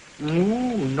away.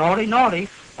 Ooh, naughty, naughty.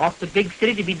 Off the big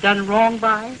city to be done wrong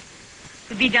by?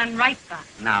 To be done right by.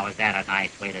 Now, is that a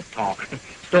nice way to talk?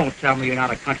 Don't tell me you're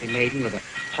not a country maiden with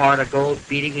a heart of gold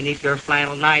beating beneath your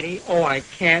flannel nightie. Oh, I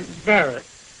can't bear it.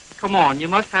 Come on, you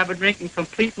must have a drink and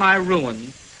complete my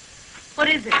ruin. What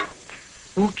is it?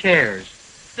 Who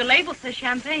cares? The label says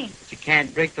champagne. But you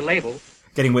can't drink the label.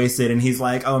 Getting wasted, and he's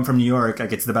like, oh, I'm from New York.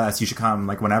 Like, it's the best. You should come,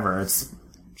 like, whenever. It's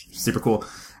super cool.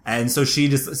 And so she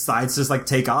just decides to just, like,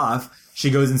 take off. She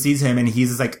goes and sees him, and he's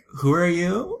just like, who are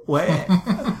you? What?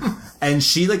 And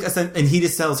she, like, and he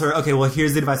just tells her, okay, well,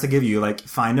 here's the advice I give you. Like,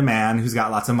 find a man who's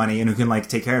got lots of money and who can, like,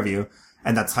 take care of you.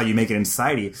 And that's how you make it in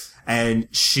society. And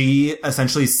she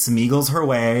essentially smeagles her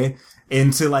way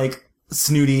into, like,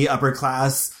 snooty upper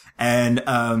class and,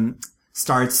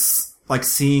 starts, like,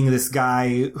 seeing this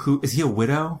guy who, is he a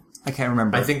widow? I can't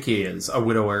remember. I think he is. A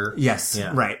widower. Yes.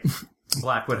 Yeah. Right.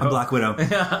 Black widow. A black widow.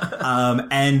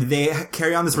 And they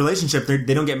carry on this relationship.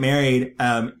 They don't get married.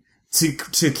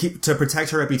 To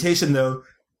protect her reputation, though,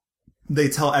 they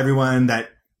tell everyone that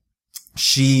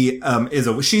she's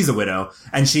a widow,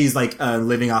 and she's, like,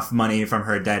 living off money from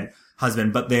her dead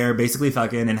husband, but they're basically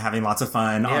fucking and having lots of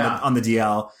fun on the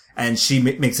DL, and she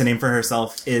makes a name for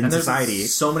herself in society.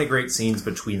 So many great scenes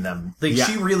between them. Like,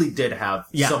 she really did have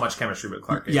so much chemistry with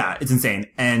Clark. Yeah, it's insane.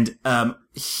 And,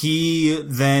 he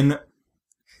then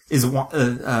is,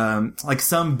 like,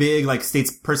 some big, like,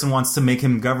 statesperson wants to make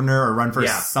him governor or run for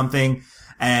something,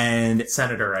 and...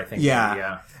 Senator, I think.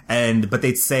 Yeah. But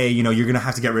they'd say, you know, you're gonna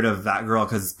have to get rid of that girl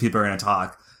because people are gonna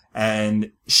talk.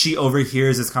 And she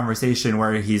overhears this conversation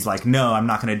where he's like, no, I'm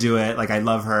not gonna do it. Like, I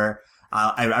love her.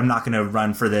 I'm not gonna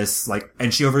run for this. Like,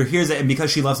 and she overhears it, and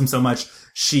because she loves him so much,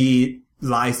 she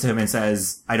lies to him and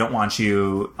says, I don't want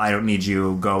you. I don't need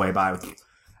you. Go away. Bye with you.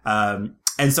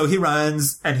 And so he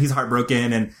runs, and he's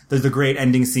heartbroken, and there's a great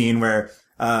ending scene where,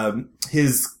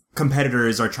 his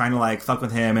competitors are trying to, like, fuck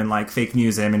with him and, like, fake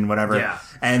news him and whatever. Yeah.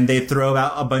 And they throw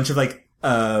out a bunch of, like,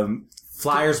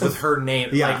 flyers with her name.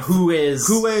 Yeah. Like, who is,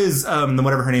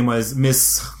 whatever her name was,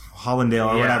 Miss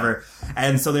Hollandale or whatever.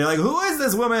 And so they're like, who is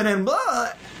this woman? And blah.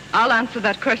 I'll answer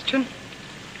that question.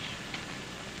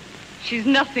 She's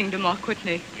nothing to Mark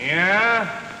Whitney. Yeah?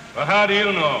 Well, how do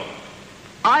you know?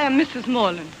 I am Mrs.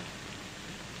 Morland.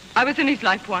 I was in his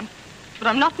life once, but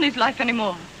I'm not in his life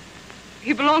anymore.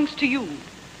 He belongs to you,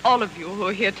 all of you who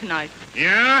are here tonight.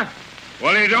 Yeah?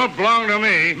 Well, he don't belong to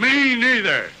me. Me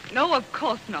neither. No, of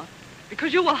course not,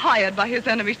 because you were hired by his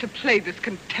enemies to play this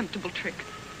contemptible trick.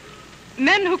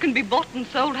 Men who can be bought and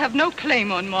sold have no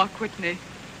claim on Mark Whitney.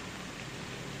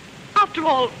 After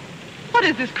all, what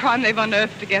is this crime they've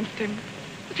unearthed against him?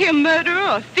 Is he a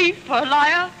murderer, a thief, or a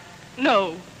liar?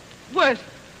 No, worse.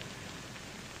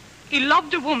 He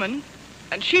loved a woman,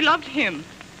 and she loved him.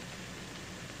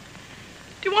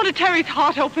 Do you want to tear his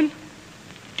heart open? Do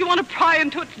you want to pry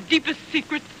into its deepest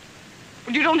secrets?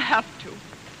 Well, you don't have to.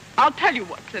 I'll tell you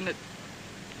what's in it.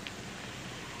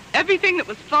 Everything that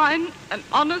was fine and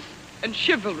honest and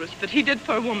chivalrous that he did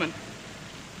for a woman.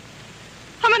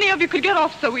 How many of you could get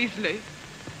off so easily?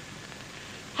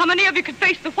 How many of you could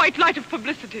face the white light of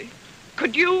publicity?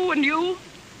 Could you and you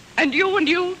and you and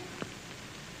you?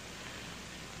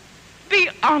 Be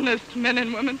honest, men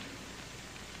and women.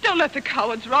 Don't let the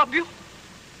cowards rob you.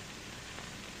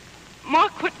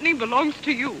 Mark Whitney belongs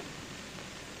to you.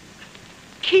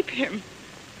 Keep him.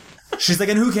 She's like,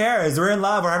 and who cares? We're in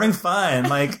love. We're having fun.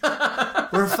 Like,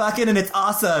 we're fucking and it's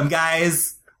awesome,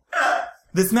 guys.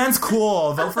 This man's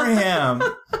cool. Vote for him.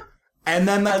 And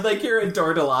then, I'd like your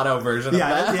Adore Delano version of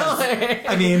that. Yes.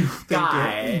 I mean,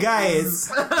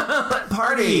 guys,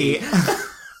 party.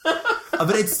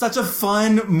 But it's such a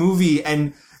fun movie,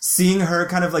 and seeing her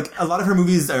kind of like, a lot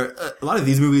of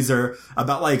these movies are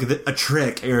about like a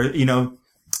trick, or, you know,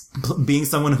 being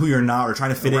someone who you're not, or trying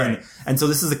to fit in. And so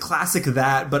this is a classic of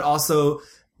that, but also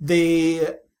they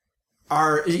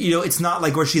are, you know, it's not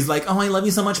like where she's like, oh, I love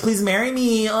you so much, please marry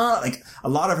me. Like, a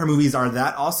lot of her movies are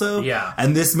that also. Yeah.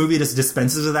 And this movie just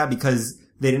dispenses with that because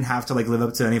they didn't have to like live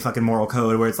up to any fucking moral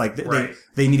code where it's like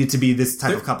they needed to be this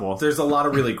type of couple. There's a lot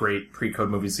of really great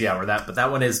pre-code movies, but that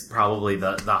one is probably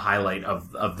the highlight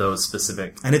of those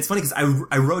specific. And it's funny because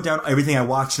I wrote down everything I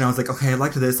watched and I was like, okay, I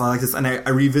liked this, and I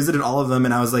revisited all of them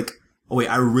and I was like, oh wait,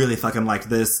 I really fucking liked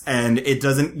this. And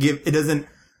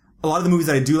a lot of the movies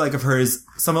that I do like of hers,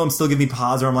 some of them still give me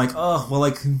pause where I'm like, oh, well,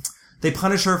 like, they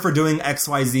punish her for doing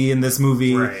XYZ in this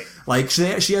movie. Right. Like,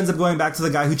 she ends up going back to the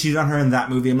guy who cheated on her in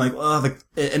that movie. I'm like, oh,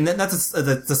 and that's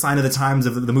a sign of the times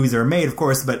of the movies that are made, of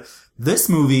course, but this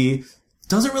movie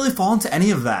doesn't really fall into any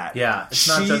of that. Yeah, it's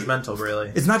not judgmental,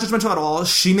 really. It's not judgmental at all.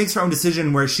 She makes her own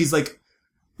decision where she's like,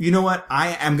 you know what?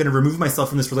 I am going to remove myself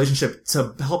from this relationship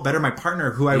to help better my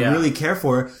partner who I really care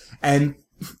for. And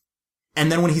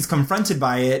then when he's confronted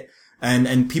by it,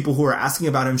 and people who are asking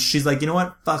about him, she's like, you know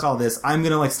what? Fuck all this. I'm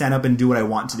gonna like stand up and do what I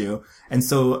want to do. And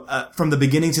so, from the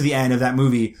beginning to the end of that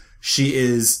movie, she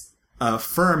is,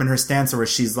 firm in her stance where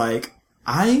she's like,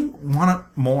 I want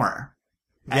more.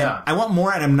 And I want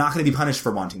more and I'm not gonna be punished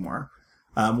for wanting more.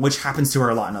 Which happens to her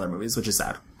a lot in other movies, which is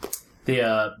sad.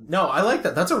 No, I like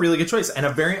that. That's a really good choice and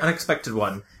a very unexpected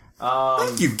one.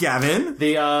 Thank you, Gavin.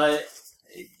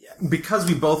 Because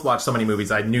we both watched so many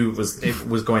movies, I knew it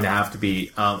was going to have to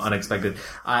be unexpected.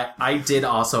 I did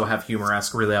also have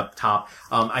Humoresque really up top.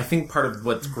 I think part of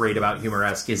what's great about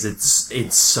Humoresque is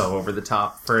it's so over the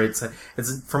top it's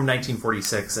from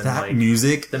 1946 and that like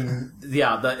music.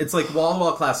 It's like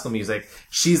wall-to-wall classical music.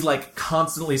 She's like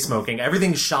constantly smoking.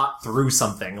 Everything's shot through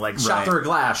something, like shot through a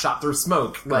glass, shot through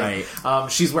smoke. Like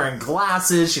she's wearing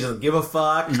glasses. She doesn't give a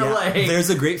fuck. Yeah. Like, there's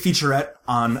a great featurette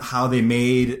on how they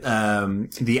made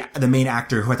the main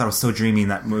actor who I thought was so dreamy in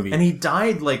that movie. And he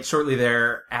died like shortly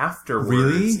there afterwards.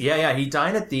 Really? Yeah. He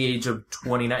died at the age of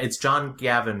 29. It's John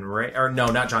Gavin, right? Or no,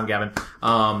 not John Gavin.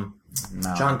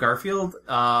 No. John Garfield.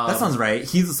 That sounds right.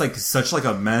 He's like such like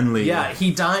a manly. Yeah,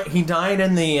 he died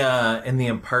in the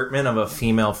apartment of a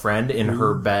female friend in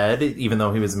her bed, even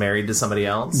though he was married to somebody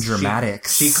else.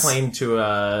 Dramatics. She claimed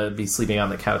to be sleeping on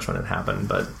the couch when it happened,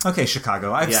 but okay,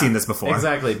 Chicago. I've seen this before.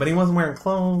 Exactly, but he wasn't wearing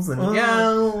clothes, and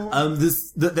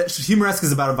the Humoresque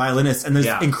is about a violinist, and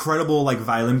there's incredible like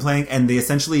violin playing, and they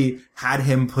essentially had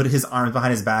him put his arms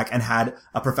behind his back and had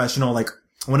a professional, like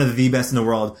one of the best in the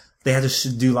world. They had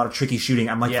to do a lot of tricky shooting.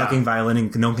 I'm like fucking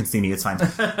violining. No one can see me. It's fine.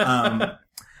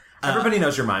 Everybody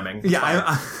knows you're miming.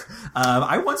 Yeah,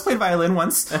 I once played violin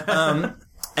once.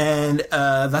 And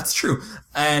that's true.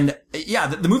 And yeah,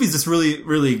 the movie's just really,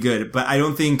 really good, but I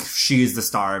don't think she's the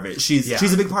star of it. She's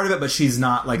a big part of it, but she's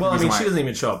not like, well, I mean, she doesn't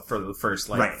even show up for the first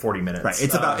 40 minutes. Right.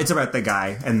 It's about the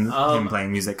guy and him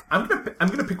playing music. I'm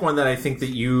gonna pick one that I think that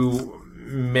you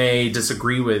may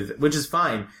disagree with, which is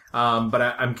fine. But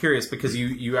I'm curious because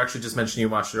you actually just mentioned you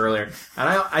watched it earlier, and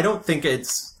I don't think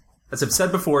it's, as I've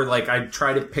said before, like I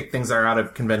try to pick things that are out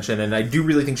of convention, and I do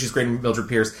really think she's great in Mildred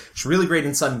Pierce. She's really great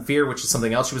in Sudden Fear, which is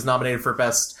something else she was nominated for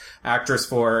Best Actress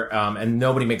for, and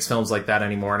nobody makes films like that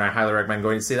anymore, and I highly recommend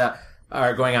going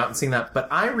out and seeing that. But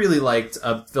I really liked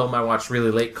a film I watched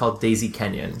really late called Daisy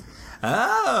Kenyon.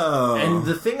 Oh. And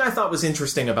the thing I thought was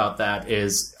interesting about that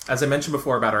is, as I mentioned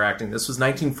before about her acting, this was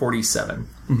 1947.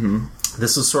 Mm-hmm.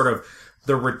 This was sort of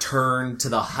the return to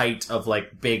the height of,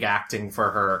 like, big acting for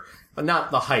her. But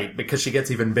not the height, because she gets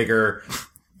even bigger.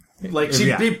 Like,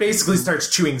 she basically starts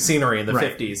chewing scenery in the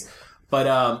 50s.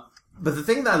 But the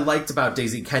thing that I liked about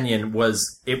Daisy Kenyon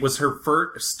was it was her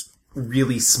first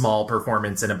really small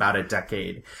performance in about a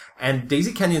decade. And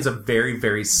Daisy Kenyon's a very,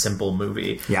 very simple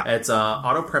movie. Yeah. It's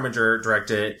Otto Preminger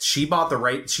directed it. She bought the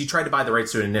right. She tried to buy the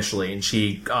rights to it initially, and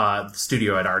the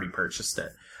studio had already purchased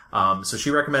it. So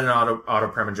she recommended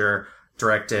Otto Preminger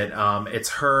direct it. It's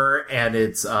her and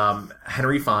it's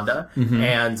Henry Fonda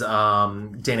and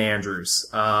Dana Andrews.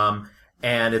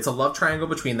 And it's a love triangle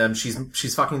between them.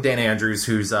 She's fucking Dana Andrews,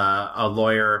 who's a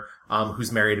lawyer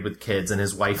who's married with kids, and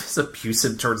his wife is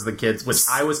abusive towards the kids, which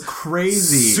I was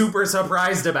crazy, super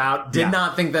surprised about. Did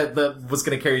not think that was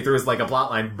going to carry through as like a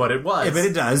plot line, but it was. Yeah, but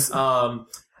it does.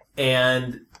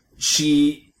 And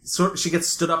she gets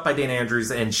stood up by Dana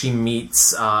Andrews, and she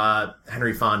meets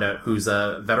Henry Fonda, who's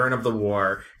a veteran of the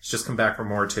war. He's just come back from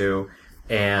War II.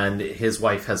 And his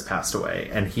wife has passed away,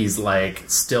 and he's like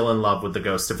still in love with the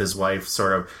ghost of his wife,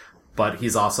 sort of, but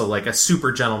he's also like a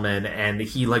super gentleman, and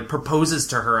he like proposes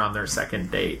to her on their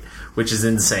second date, which is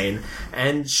insane.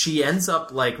 And she ends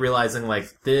up like realizing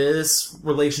like this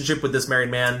relationship with this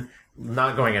married man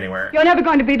not going anywhere. You're never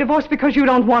going to be divorced because you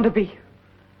don't want to be.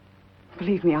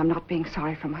 Believe me, I'm not being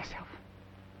sorry for myself.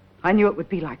 I knew it would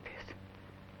be like this.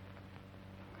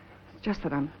 It's just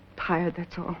that I'm tired,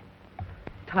 that's all.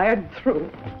 Tired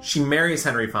through. She marries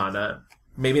Henry Fonda.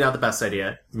 Maybe not the best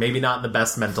idea. Maybe not in the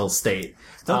best mental state.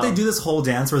 Don't they do this whole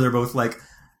dance where they're both like,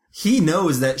 he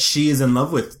knows that she is in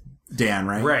love with Dan,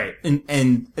 right? Right.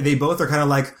 And they both are kind of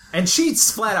like... And she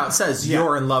flat out says,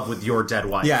 you're in love with your dead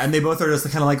wife. Yeah, and they both are just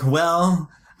kind of like, well,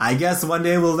 I guess one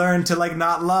day we'll learn to like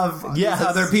not love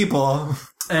other people.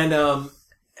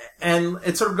 And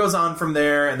it sort of goes on from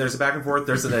there, and there's a back and forth.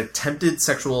 There's an attempted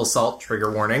sexual assault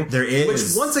trigger warning. There is. Which,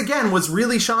 once again, was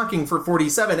really shocking for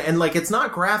 47. And, like, it's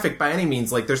not graphic by any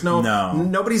means. Like, there's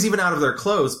nobody's even out of their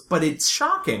clothes. But it's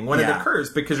shocking when it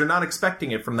occurs, because you're not expecting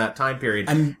it from that time period.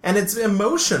 And it's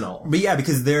emotional. But yeah,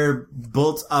 because they're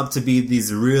built up to be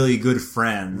these really good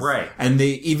friends. Right. And they,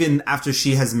 even after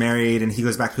she has married and he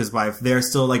goes back to his wife, they're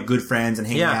still, like, good friends and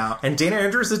hanging out. And Dana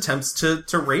Andrews attempts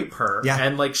to rape her. Yeah.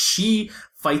 And, like, she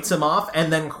fights him off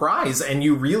and then cries, and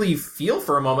you really feel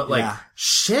for a moment like,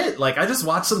 shit, like I just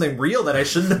watched something real that I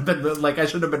shouldn't have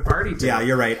been party to. Yeah,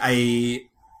 you're right. I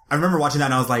remember watching that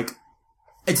and I was like,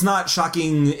 it's not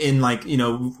shocking in like, you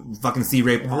know, fucking see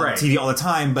rape on TV all the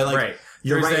time, but like,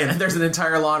 you're right. There's an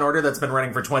entire Law and Order that's been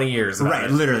running for 20 years. Right,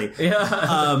 literally.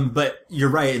 Yeah. But you're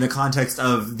right, in the context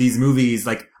of these movies,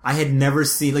 like, I had never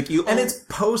seen, like, and it's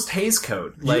post-Hays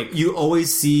Code. Like, you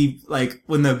always see, like,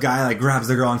 when the guy, like, grabs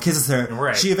the girl and kisses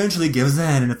her, she eventually gives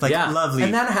in, and it's, like, lovely.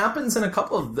 And that happens in a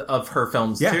couple of her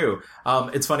films, too.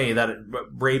 It's funny that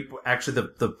rape, actually,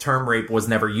 the term rape was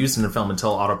never used in the film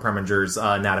until Otto Preminger's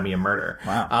Anatomy of Murder.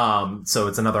 Wow. So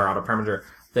it's another Otto Preminger.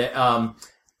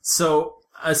 So,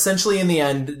 essentially, in the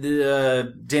end,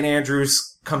 Dana Andrews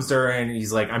comes to her and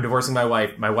he's like, I'm divorcing my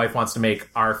wife. My wife wants to make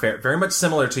our affair very much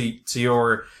similar to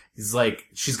your, he's like,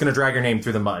 she's going to drag your name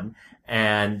through the mud.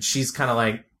 And she's kind of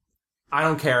like, I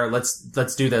don't care.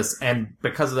 Let's do this. And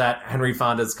because of that, Henry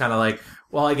Fonda's kind of like,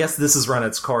 well, I guess this has run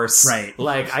its course. Right.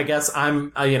 Like, I guess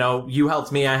I'm, you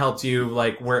helped me. I helped you.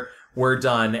 Like, we're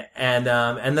done. And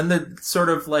then the sort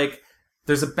of like,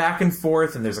 there's a back and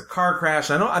forth and there's a car crash.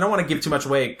 I don't want to give too much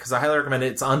away because I highly recommend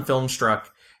it. It's on Filmstruck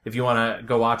if you want to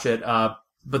go watch it.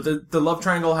 But the love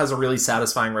triangle has a really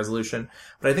satisfying resolution.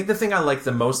 But I think the thing I liked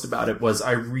the most about it was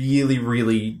I really,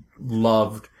 really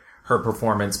loved her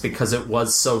performance because it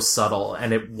was so subtle,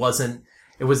 and it was in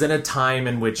a time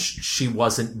in which she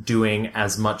wasn't doing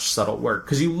as much subtle work.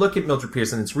 Because you look at Mildred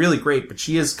Pearson, it's really great, but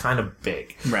she is kind of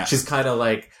big. Right. She's kind of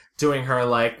like doing her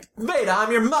like, Veda,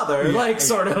 I'm your mother,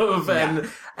 sort of.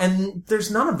 And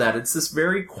there's none of that. It's this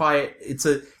very quiet, it's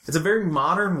a very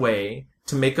modern way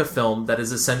to make a film that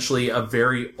is essentially a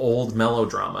very old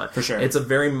melodrama. For sure. It's a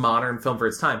very modern film for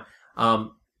its time.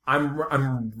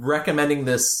 I'm recommending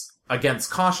this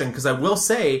against caution because I will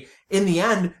say, in the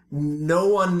end, no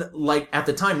one liked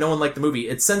the movie.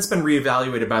 It's since been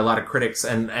reevaluated by a lot of critics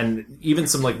and even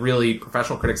some like really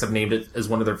professional critics have named it as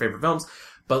one of their favorite films.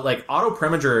 But like Otto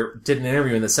Preminger did an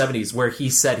interview in the 70s where he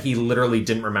said he literally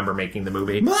didn't remember making the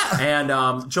movie.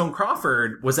 And Joan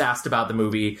Crawford was asked about the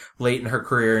movie late in her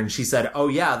career, and she said, "Oh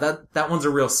yeah, that one's a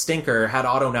real stinker. Had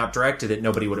Otto not directed it,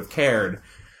 nobody would have cared."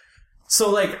 So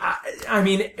like, I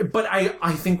mean, but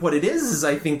I think what it is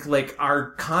I think like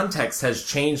our context has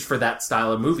changed for that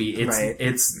style of movie.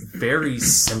 It's very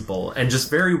simple and just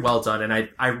very well done. And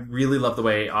I really love the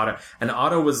way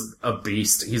Otto was a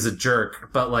beast. He's a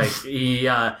jerk, but like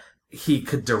he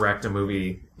could direct a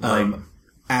movie. Like,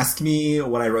 ask me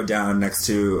what I wrote down next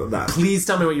to that. Please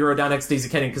tell me what you wrote down next to Daisy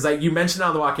Kenyon, because you mentioned it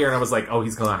on the walk here and I was like, oh,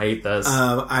 he's gonna hate this.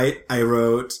 I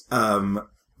wrote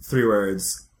 3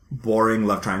 words. boring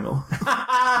love triangle.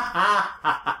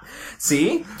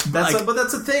 See? But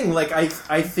that's the thing. Like, I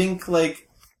think, like,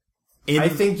 I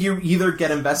think you either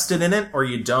get invested in it or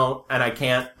you don't, and I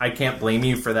can't blame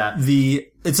you for that.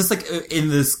 It's just like in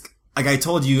this, like I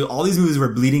told you, all these movies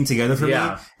were bleeding together for me,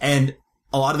 and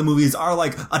a lot of the movies are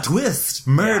like a twist,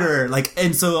 murder, like,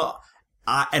 and so,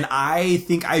 I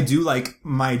think I do like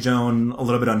my Joan a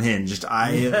little bit unhinged.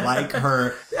 I like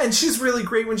her. And she's really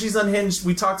great when she's unhinged.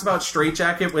 We talked about Straight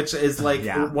Jacket, which is like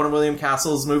one of William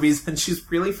Castle's movies, and she's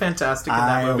really fantastic in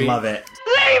that movie. I love it.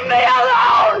 Leave me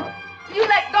alone! You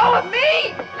let go of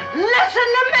me! Listen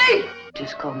to me!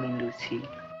 Just call me Lucy.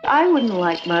 I wouldn't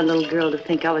like my little girl to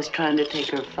think I was trying to take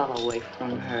her fellow away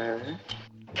from her.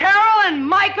 Carol and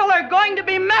Michael are going to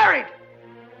be married!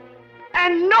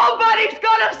 And nobody's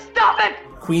gonna stop it!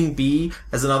 Queen Bee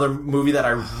is another movie that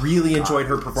I really enjoyed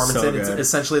her performance in. It's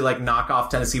essentially like knockoff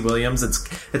Tennessee Williams.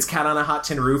 It's Cat on a Hot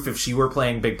Tin Roof if she were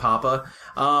playing Big Papa.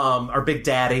 Or Big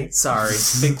Daddy. Sorry.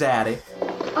 Big Daddy.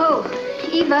 Oh,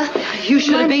 Eva. You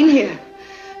should have been here.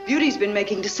 Beauty's been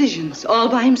making decisions all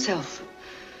by himself.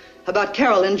 About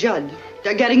Carol and Judd.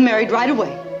 They're getting married right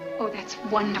away. Oh, that's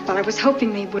wonderful. I was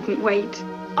hoping they wouldn't wait.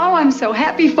 Oh, I'm so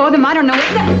happy for them. I don't know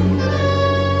what...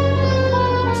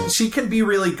 She can be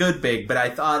really good, Big, but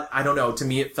I don't know, to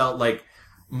me it felt like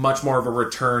much more of a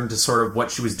return to sort of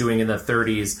what she was doing in the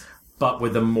 30s, but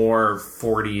with a more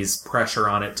 40s pressure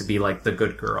on it to be like the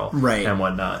good girl. Right. And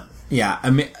whatnot. Yeah,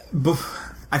 I mean,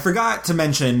 I forgot to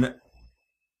mention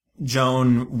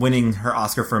Joan winning her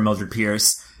Oscar for Mildred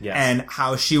Pierce, and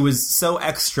how she was so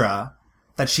extra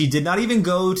that she did not even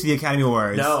go to the Academy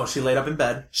Awards. No, she laid up in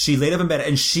bed.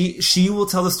 And she will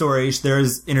tell the story.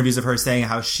 There's interviews of her saying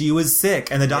how she was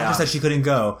sick, and the doctor said she couldn't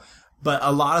go. But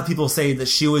a lot of people say that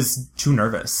she was too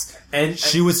nervous. And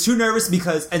she was too nervous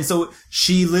because, and so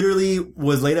she literally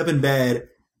was laid up in bed.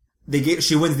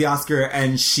 She wins the Oscar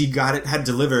and she got it, had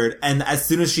delivered. And as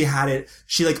soon as she had it,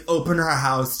 she like opened her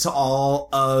house to all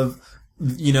of,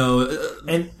 you know,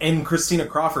 and in Christina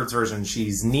Crawford's version,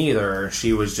 she's neither.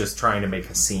 She was just trying to make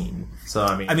a scene. So,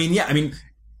 I mean,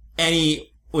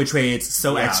 any which way, it's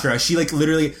so extra. She like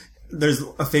literally, there's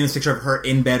a famous picture of her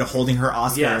in bed holding her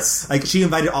Oscar. Yes. Like, she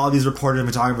invited all these reporters and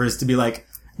photographers to be like,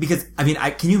 because, I mean,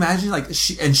 can you imagine, like,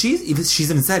 she's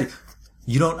even said,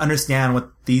 you don't understand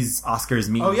what these Oscars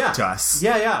mean to us.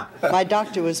 Yeah. My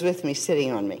doctor was with me,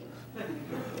 sitting on me.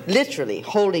 Literally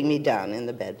holding me down in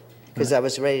the bed. Because I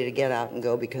was ready to get out and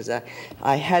go because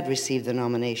I had received the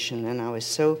nomination and I was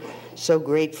so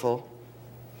grateful.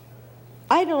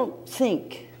 I don't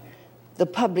think the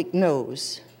public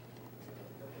knows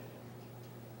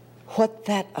what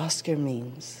that Oscar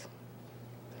means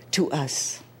to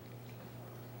us.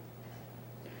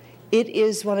 It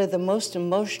is one of the most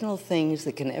emotional things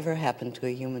that can ever happen to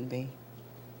a human being.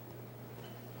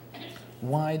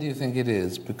 Why do you think it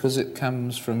is? Because it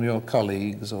comes from your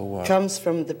colleagues or what? It comes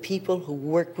from the people who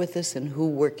work with us and who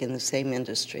work in the same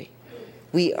industry.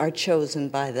 We are chosen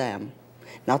by them,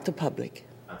 not the public.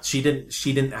 She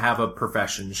didn't have a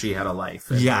profession. She had a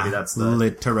life. And yeah, maybe that's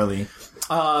literally.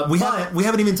 We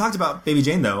haven't even talked about Baby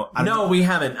Jane though. No, we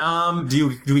haven't.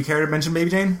 Do we care to mention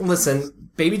Baby Jane? Listen,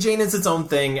 Baby Jane is its own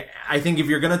thing. I think if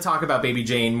you're going to talk about Baby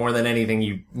Jane more than anything,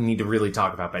 you need to really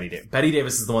talk about Betty Davis. Betty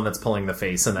Davis is the one that's pulling the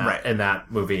face in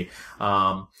that movie.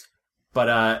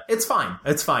 But it's fine.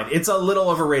 It's fine. It's a little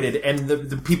overrated, and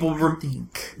the people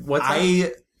think. What's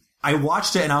that? I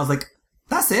watched it and I was like,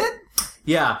 that's it?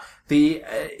 Yeah.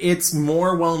 It's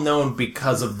more well known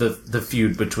because of the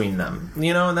feud between them.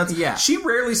 You know, and that's she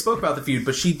rarely spoke about the feud,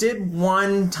 but she did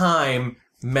one time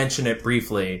mention it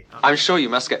briefly. I'm sure you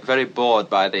must get very bored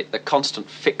by the constant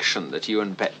fiction that you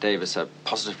and Bette Davis are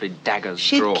positively daggers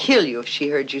drawn. She'd kill you if she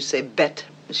heard you say Bet.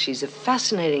 She's a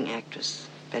fascinating actress,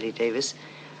 Betty Davis.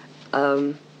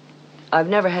 I've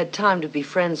never had time to be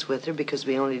friends with her because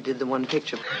we only did the one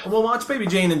picture. Well, watch Baby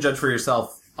Jane and judge for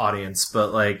yourself, audience.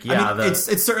 But like, I mean,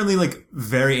 it's certainly like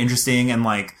very interesting and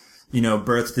like, you know,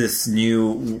 birthed this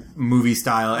new movie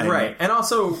style. And right. And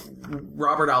also,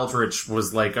 Robert Aldrich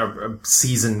was like a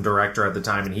seasoned director at the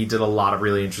time, and he did a lot of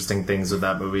really interesting things with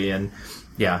that movie. And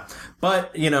yeah.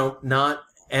 But, you know, not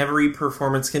every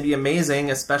performance can be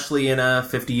amazing, especially in a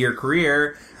 50-year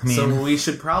career. So we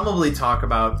should probably talk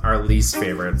about our least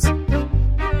favorites.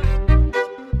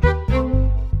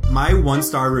 My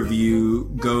 1-star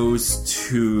review goes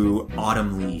to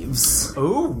Autumn Leaves.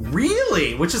 Oh,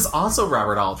 really? Which is also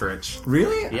Robert Aldrich.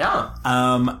 Really? Yeah.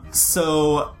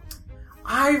 So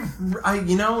I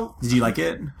you know, did you like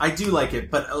it? I do like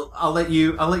it, but I'll let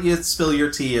you spill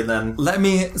your tea and then let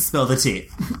me spill the tea.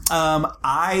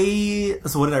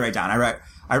 So what did I write down?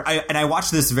 I I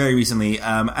watched this very recently,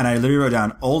 and I literally wrote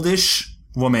down, oldish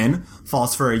woman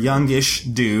falls for a youngish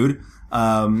dude.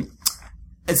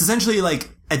 It's essentially like,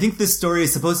 I think this story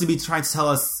is supposed to be trying to tell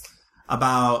us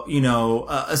about,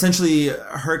 essentially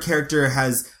her character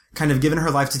has kind of given her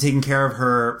life to taking care of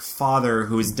her father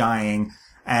who is dying,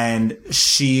 and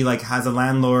she like has a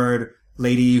landlord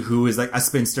lady who is like a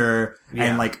spinster,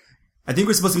 and like, I think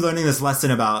we're supposed to be learning this lesson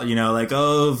about,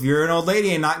 if you're an old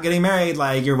lady and not getting married,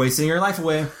 like, you're wasting your life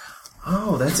away.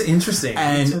 Oh, that's interesting.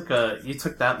 And you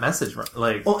took that message,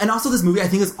 like... Oh, and also this movie, I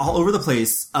think, is all over the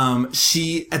place. At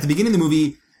the beginning of the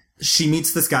movie, she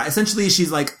meets this guy. Essentially,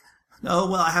 she's like,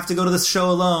 oh, well, I have to go to this show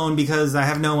alone because I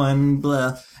have no one,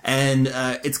 blah. And,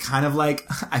 it's kind of like,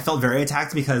 I felt very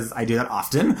attacked because I do that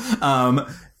often.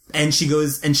 And she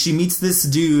goes, and she meets this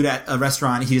dude at a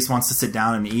restaurant. He just wants to sit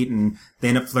down and eat, and they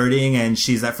end up flirting, and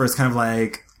she's at first kind of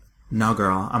like, no,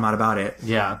 girl, I'm not about it.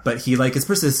 Yeah. But he, like, is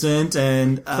persistent,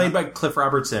 and... Played by Cliff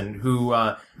Robertson, who,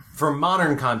 from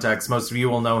modern context, most of you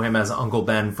will know him as Uncle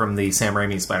Ben from the Sam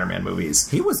Raimi Spider-Man movies.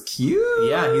 He was cute.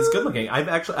 Yeah, he's good looking.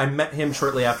 I met him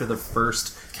shortly after the first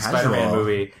Spider-Man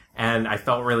movie. And I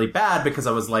felt really bad because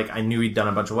I was like, I knew he'd done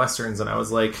a bunch of Westerns, and I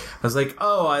was like,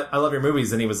 oh, I love your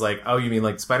movies. And he was like, oh, you mean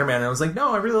like Spider-Man? And I was like,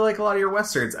 no, I really like a lot of your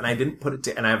Westerns. And I didn't put it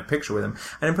and I have a picture with him.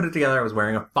 I didn't put it together. I was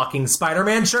wearing a fucking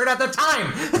Spider-Man shirt at the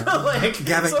time.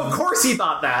 Gavin, so of course he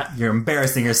thought that. You're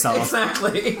embarrassing yourself.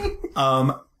 Exactly.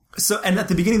 And at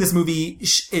the beginning of this movie,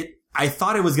 I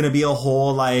thought it was going to be a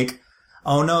whole like,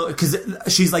 oh no, because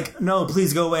she's like, no,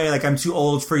 please go away. Like, I'm too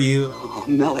old for you. Oh,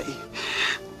 Melly.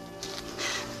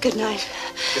 Good night.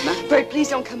 Good night. Bert, please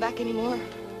don't come back anymore.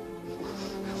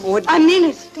 What? I mean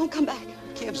it. Don't come back.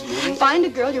 Gibbs, Millie. Find a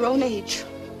girl your own age.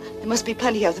 There must be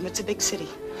plenty of them. It's a big city.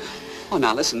 Oh,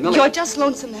 now listen, Millie. You're just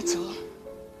lonesome, that's all.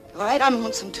 All right, I'm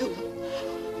lonesome too.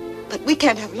 But we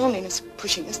can't have loneliness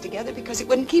pushing us together because it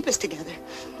wouldn't keep us together.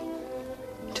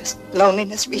 Just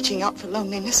loneliness reaching out for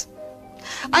loneliness.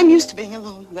 I'm used to being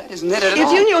alone. That isn't it at all.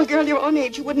 If you knew a girl your own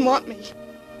age, you wouldn't want me.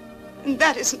 And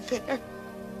that isn't fair.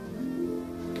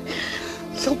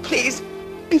 So please,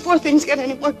 before things get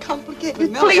any more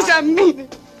complicated, please, I mean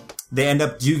it. They end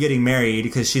up getting married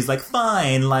because she's like,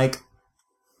 fine, like,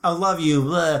 I love you,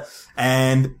 blah.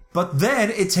 But then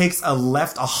it takes a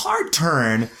hard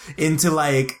turn into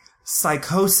like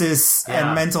psychosis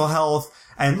and mental health.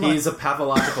 And he's a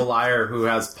pathological liar who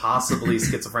has possibly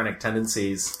schizophrenic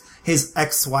tendencies. His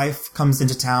ex-wife comes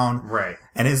into town. Right.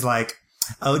 And is like,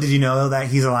 oh, did you know that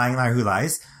he's a lying liar who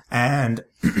lies? And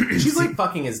she's like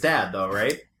fucking his dad, though,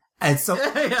 right? And so,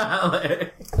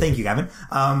 thank you, Gavin.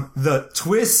 The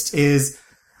twist is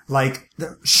like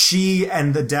she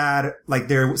and the dad, like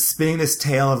they're spinning this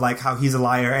tale of like how he's a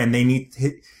liar and he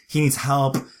needs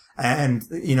help, and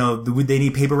they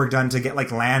need paperwork done to get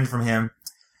like land from him,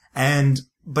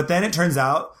 but then it turns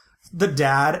out the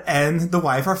dad and the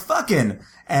wife are fucking,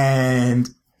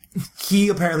 and he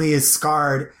apparently is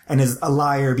scarred and is a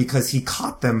liar because he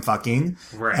caught them fucking.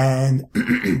 Right. And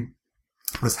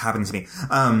what's happening to me?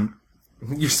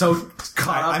 You're so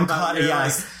caught up. I'm caught.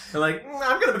 Yes. Like,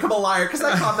 I'm gonna become a liar because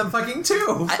I caught them fucking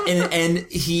too. and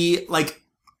he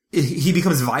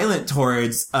becomes violent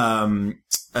towards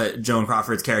Joan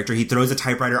Crawford's character. He throws a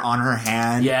typewriter on her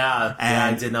hand. Yeah.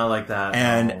 I did not like that.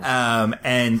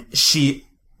 And she,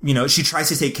 she tries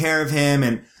to take care of him,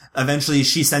 and eventually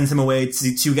she sends him away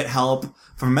to get help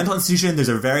from a mental institution. There's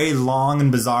a very long and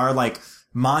bizarre, like,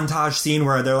 montage scene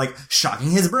where they're, like,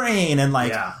 shocking his brain and,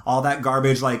 like, all that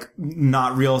garbage, like,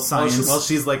 not real science. Well,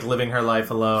 she's, like, living her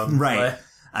life alone. Right.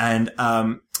 And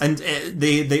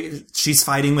she's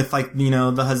fighting with, like,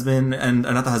 the husband and,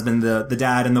 not the husband, the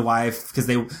dad and the wife, because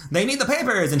they need the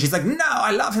papers. And she's like, no,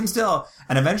 I love him still.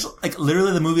 And eventually, like,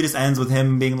 literally the movie just ends with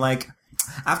him being like,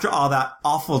 after all that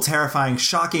awful, terrifying,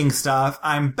 shocking stuff,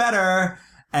 I'm better,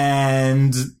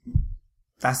 and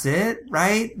that's it,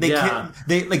 right?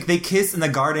 They kiss in the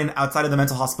garden outside of the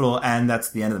mental hospital, and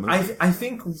that's the end of the movie. I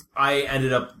think I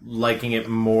ended up liking it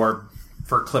more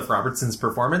for Cliff Robertson's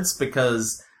performance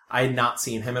because I had not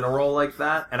seen him in a role like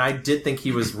that, and I did think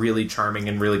he was really charming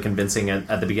and really convincing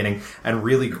at the beginning, and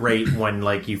really great when,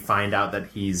 like, you find out that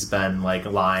he's been, like,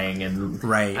 lying and...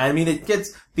 Right. I mean, it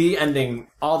gets... The ending,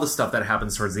 all the stuff that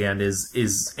happens towards the end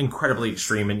is incredibly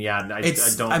extreme, and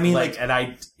It's a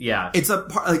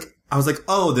part, like, I was like,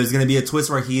 oh, there's gonna be a twist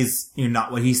where he's,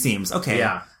 not what he seems. Okay.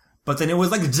 Yeah. But then it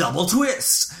was like double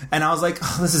twist, and I was like,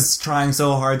 oh, this is trying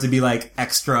so hard to be, like,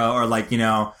 extra, or, like,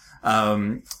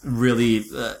 really,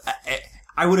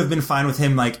 I would have been fine with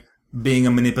him, like, being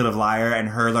a manipulative liar and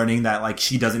her learning that, like,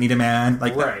 she doesn't need a man.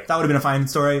 Like, that would have been a fine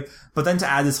story. But then to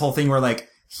add this whole thing where, like,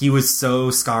 he was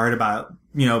so scarred about,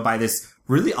 by this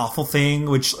really awful thing,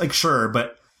 which, like, sure,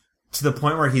 but to the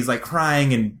point where he's, like,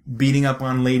 crying and beating up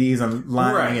on ladies and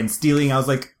lying and stealing, I was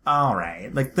like, all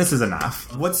right, like, this is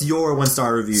enough. What's your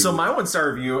 1-star review? So my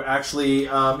 1-star review actually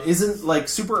isn't, like,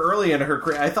 super early in her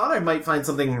career. I thought I might find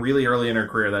something really early in her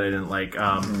career that I didn't like.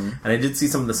 And I did see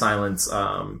some of the silence.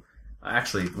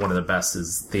 Actually, one of the best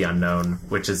is The Unknown,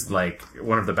 which is, like,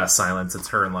 one of the best silence. It's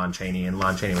her and Lon Chaney, and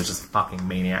Lon Chaney was just a fucking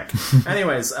maniac.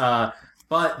 Anyways,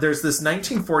 but there's this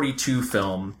 1942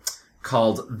 film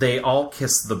called They All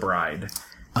Kiss the Bride.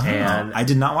 Oh, and I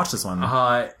did not watch this one.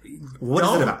 What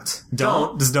is it about?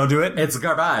 Just don't do it? It's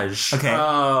garbage.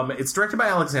 Okay. It's directed by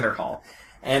Alexander Hall.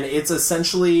 And it's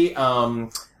essentially,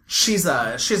 she's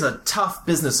a tough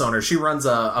business owner. She runs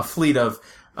a fleet of,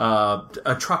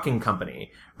 a trucking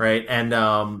company, right? And,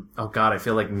 oh god, I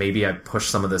feel like maybe I pushed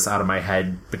some of this out of my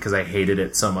head because I hated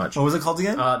it so much. What was it called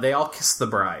again? They All Kiss the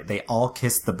Bride. They All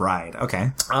Kiss the Bride.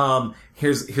 Okay.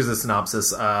 Here's the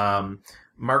synopsis.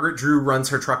 Margaret Drew runs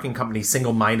her trucking company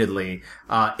single-mindedly,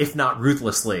 if not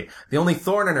ruthlessly. The only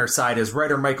thorn in her side is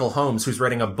writer Michael Holmes, who's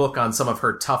writing a book on some of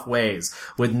her tough ways.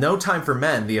 With no time for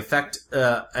men, the effect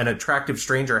an attractive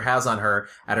stranger has on her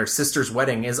at her sister's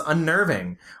wedding is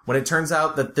unnerving. When it turns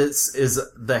out that this is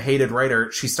the hated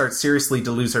writer, she starts seriously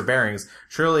to lose her bearings.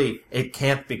 Surely it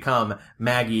can't become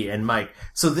Maggie and Mike.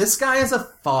 So this guy is a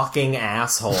fucking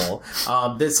asshole.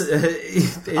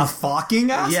 A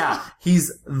fucking asshole? Yeah,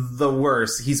 he's the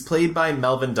worst. He's played by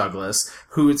Melvin Douglas,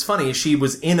 who, it's funny, she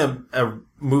was in a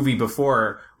movie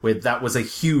before that was a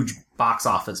huge box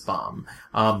office bomb.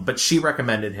 But she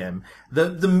recommended him.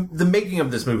 The making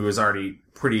of this movie was already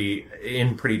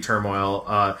pretty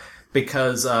turmoil,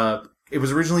 because, it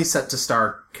was originally set to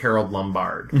star Carole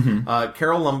Lombard. Mm-hmm.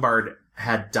 Carole Lombard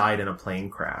had died in a plane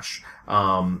crash,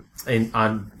 in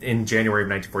January of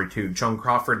 1942. Joan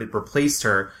Crawford had replaced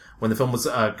her. When the film was,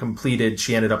 completed,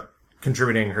 she ended up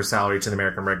contributing her salary to the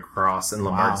American Red Cross in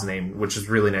Lombard's name, which is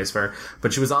really nice for her.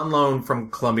 But she was on loan from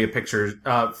Columbia Pictures,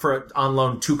 on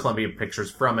loan to Columbia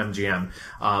Pictures from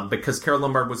MGM, because Carole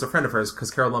Lombard was a friend of hers, because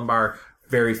Carole Lombard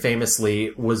very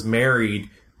famously was married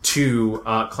to,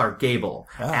 Clark Gable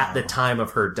at the time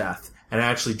of her death, and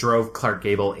actually drove Clark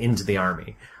Gable into the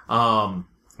army.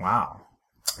 Wow.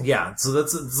 Yeah, so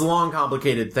it's a long,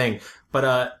 complicated thing.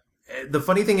 But, the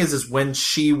funny thing is when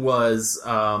she was,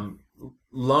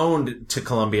 loaned to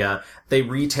Columbia, they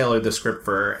retailored the script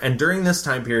for her. And during this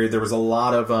time period, there was a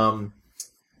lot of,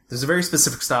 there's a very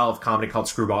specific style of comedy called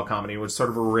screwball comedy, which is sort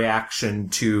of a reaction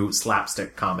to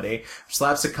slapstick comedy.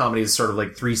 Slapstick comedy is sort of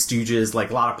like Three Stooges,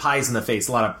 like a lot of pies in the face,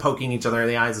 a lot of poking each other in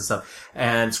the eyes and stuff.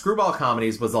 And screwball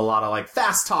comedies was a lot of like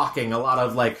fast talking, a lot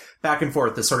of like back and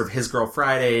forth, the sort of His Girl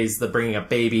Fridays, the bringing up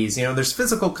babies. You know, there's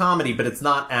physical comedy, but it's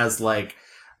not as like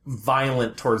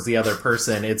violent towards the other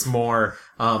person. It's more,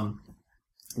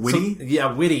 witty?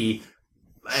 Witty.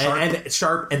 And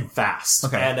sharp and fast.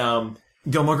 Okay. And,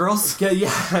 Gilmore Girls?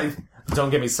 Yeah. Don't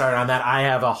get me started on that. I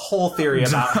have a whole theory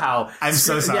about how... I'm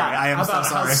so sorry. I am so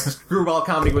sorry. How screwball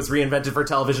comedy was reinvented for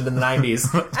television in the 90s.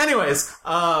 Anyways,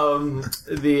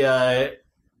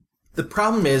 the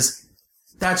problem is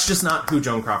that's just not who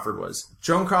Joan Crawford was.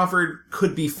 Joan Crawford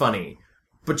could be funny,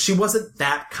 but she wasn't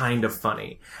that kind of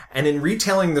funny. And in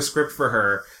retelling the script for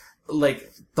her,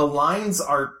 like, the lines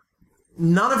are...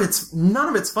 None of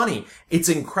it's funny. It's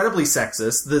incredibly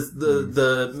sexist.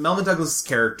 The Melvin Douglas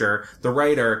character, the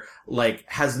writer, like,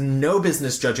 has no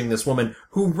business judging this woman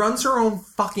who runs her own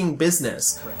fucking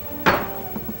business.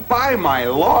 By my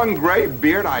long gray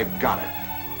beard, I've got it.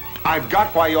 I've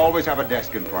got why you always have a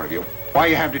desk in front of you. Why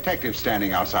you have detectives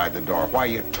standing outside the door. Why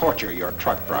you torture your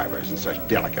truck drivers in such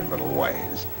delicate little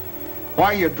ways.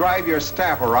 Why you drive your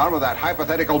staff around with that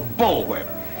hypothetical bullwhip.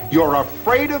 You're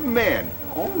afraid of men.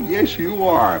 Oh, yes, you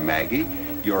are, Maggie.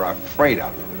 You're afraid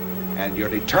of them. And you're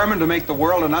determined to make the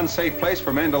world an unsafe place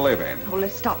for men to live in. Oh,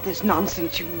 let's stop this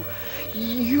nonsense,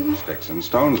 you... Sticks and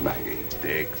stones, Maggie.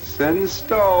 Sticks and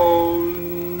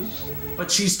stones.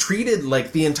 But she's treated,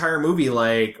 like, the entire movie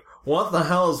like, what the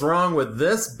hell is wrong with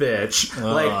this bitch?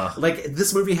 Like,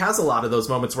 this movie has a lot of those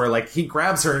moments where, like, he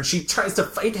grabs her and she tries to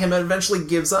fight him and eventually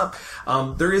gives up.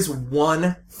 There is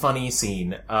one funny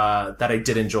scene, that I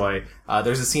did enjoy.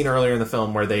 There's a scene earlier in the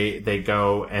film where they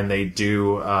go and they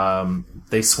do,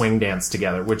 they swing dance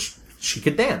together, which she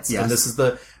could dance. Yes. And this is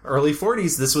the early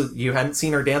 40s. You hadn't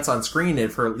seen her dance on screen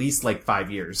for at least, like,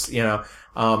 5 years, you know?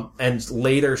 And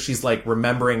later she's like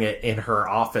remembering it in her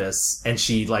office and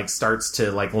she like starts to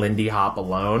like Lindy Hop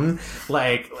alone.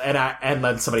 Like, and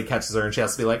then somebody catches her and she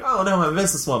has to be like, oh no, I'm a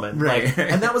businesswoman. Right. Like,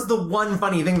 and that was the one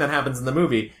funny thing that happens in the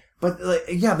movie. But like,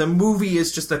 yeah, the movie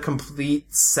is just a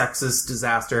complete sexist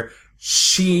disaster.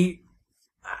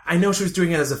 I know she was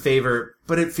doing it as a favor,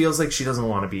 but it feels like she doesn't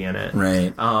want to be in it.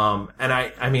 Right. And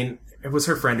I mean, it was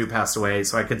her friend who passed away,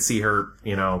 so I could see her,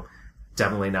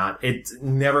 definitely not. It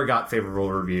never got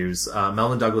favorable reviews.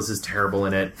 Melvyn Douglas is terrible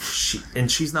in it.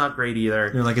 She's not great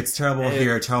either. You're like, it's terrible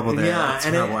here, terrible there. Yeah,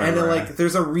 and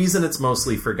there's a reason it's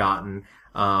mostly forgotten.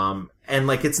 And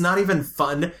like, it's not even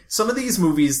fun. Some of these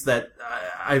movies that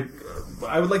I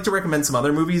would like to recommend some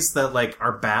other movies that like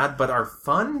are bad but are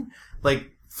fun, like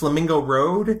Flamingo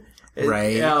Road.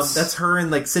 Right. That's her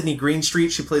in like Sydney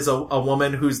Greenstreet. She plays a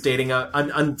woman who's dating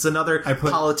it's another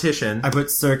politician. I put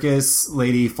Circus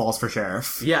Lady Falls for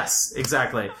Sheriff. Yes,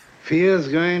 exactly. Field's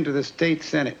going to the state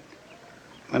senate.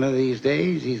 One of these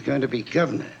days, he's going to be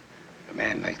governor. A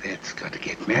man like that's got to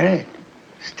get married.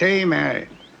 Stay married.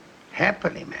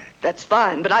 Happily married. That's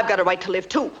fine, but I've got a right to live,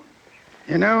 too.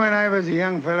 You know, when I was a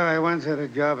young fellow, I once had a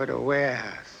job at a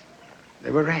warehouse.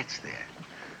 There were rats there.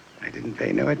 I didn't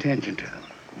pay no attention to them.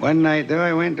 One night, though,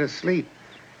 I went to sleep,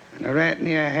 and a rat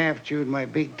near half chewed my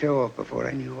big toe off before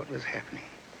I knew what was happening.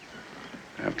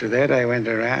 After that, I went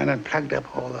around and plugged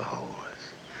up all the holes.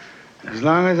 As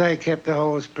long as I kept the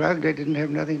holes plugged, I didn't have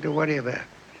nothing to worry about.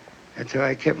 That's how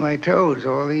I kept my toes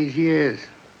all these years.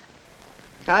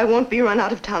 I won't be run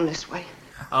out of town this way.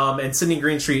 And Sydney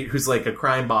Greenstreet, who's like a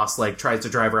crime boss, like tries to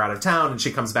drive her out of town, and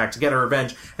she comes back to get her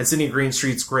revenge. And Sydney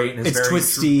Greenstreet's great and is very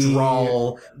twisty,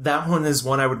 drawl. That one is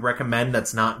one I would recommend.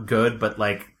 That's not good, but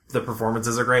like the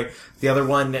performances are great. The other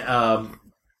one,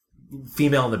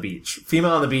 Female on the Beach.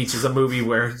 Female on the Beach is a movie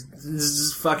where it's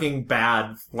just fucking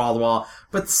bad wall to wall,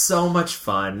 but so much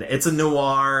fun. It's a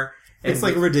noir. It's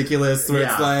like ridiculous. Where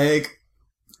it's like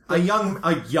a young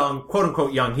quote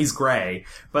unquote young. He's gray,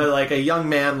 but like a young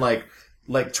man like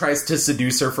tries to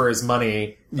seduce her for his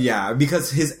money. Yeah,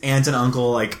 because his aunt and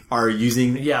uncle like are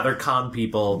using. Yeah, they're con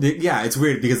people. It's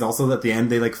weird because also at the end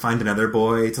they like find another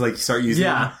boy to like start using.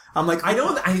 Yeah, I'm like, I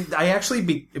know. I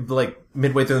actually like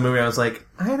midway through the movie, I was like,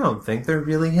 I don't think they're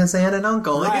really his aunt and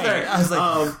uncle. Right. I was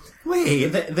like, wait,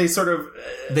 they sort of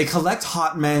they collect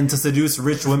hot men to seduce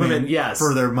rich women, yes,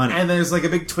 for their money, and there's like a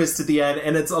big twist at the end,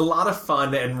 and it's a lot of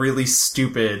fun and really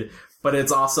stupid. But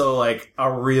it's also like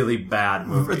a really bad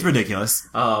movie. It's ridiculous.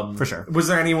 For sure. Was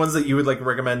there any ones that you would like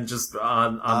recommend just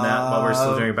on that while we're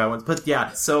still doing bad ones? But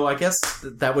yeah, so I guess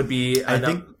that would be... I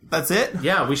think that's it.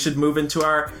 Yeah, we should move into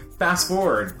our fast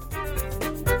forward.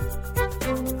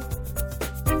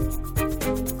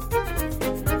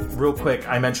 Real quick,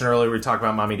 I mentioned earlier we talked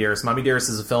about Mommy Dearest. Mommy Dearest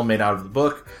is a film made out of the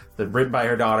book that written by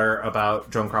her daughter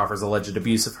about Joan Crawford's alleged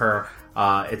abuse of her.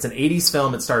 It's an 80s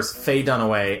film. It stars Faye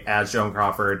Dunaway as Joan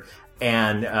Crawford.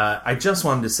 And I just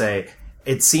wanted to say,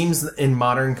 it seems in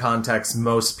modern context,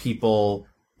 most people,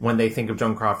 when they think of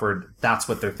Joan Crawford, that's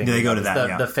what they're thinking. They go to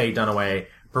that, the Faye Dunaway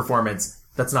performance.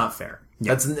 That's not fair.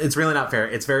 Yeah. It's really not fair.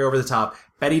 It's very over the top.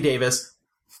 Bette Davis,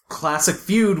 classic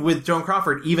feud with Joan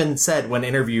Crawford, even said when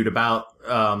interviewed about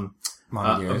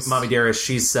Mommy Dearest,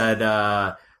 she said,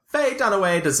 Faye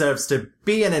Dunaway deserves to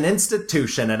be in an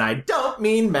institution, and I don't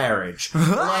mean marriage.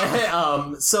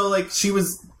 So, like, she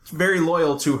was very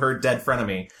loyal to her dead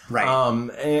frenemy. Right.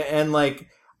 And like,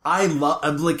 I'll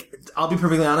be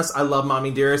perfectly honest, I love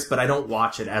Mommy Dearest, but I don't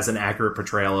watch it as an accurate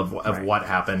portrayal of what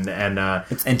happened. And,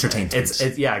 it's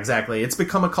entertainment. Yeah, exactly. It's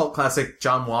become a cult classic.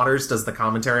 John Waters does the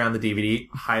commentary on the DVD.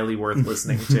 Highly worth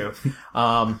listening to.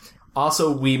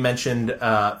 Also, we mentioned,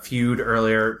 Feud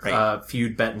earlier. Right.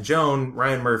 Feud, Bette and Joan,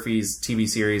 Ryan Murphy's TV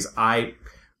series.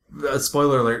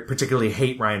 Spoiler alert, particularly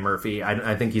hate Ryan Murphy.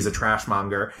 I think he's a trash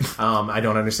monger. I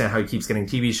don't understand how he keeps getting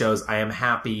TV shows. I am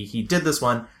happy he did this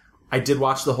one. I did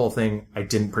watch the whole thing. I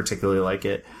didn't particularly like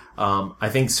it. I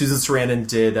think Susan Sarandon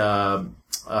did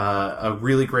a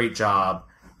really great job.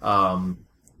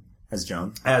 As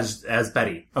Joan? As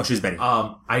Betty. Oh, she's Betty.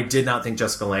 I did not think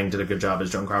Jessica Lange did a good job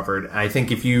as Joan Crawford. I think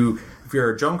if you're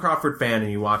a Joan Crawford fan and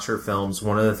you watch her films,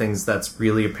 one of the things that's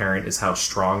really apparent is how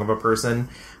strong of a person.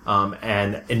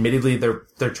 And admittedly,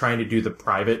 they're trying to do the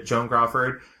private Joan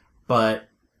Crawford, but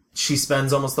she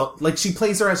spends she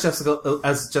plays her as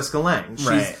Jessica Lange.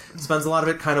 She spends a lot of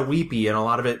it kind of weepy and a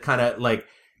lot of it kind of like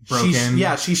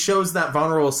broken. She shows that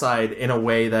vulnerable side in a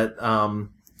way that,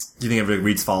 do you think it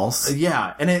reads false?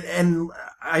 Yeah. And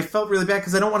I felt really bad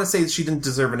because I don't want to say that she didn't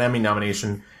deserve an Emmy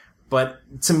nomination, but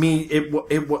to me,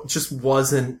 it just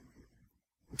wasn't,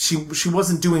 she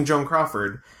wasn't doing Joan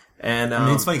Crawford. And, I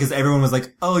mean, it's funny because everyone was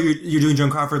like, oh, you're doing Joan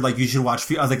Crawford, like, you should watch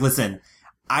Feud. I was like, listen,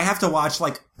 I have to watch,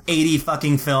 like, 80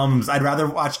 fucking films. I'd rather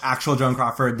watch actual Joan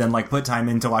Crawford than, like, put time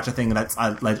in to watch a thing that's,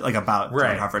 like about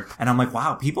Joan Crawford. And I'm like,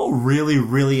 wow, people really,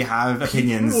 really have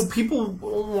opinions. People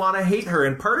want to hate her.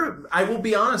 And I will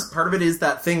be honest, part of it is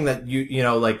that thing that you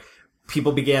know, like,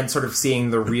 people began sort of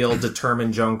seeing the real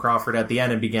determined Joan Crawford at the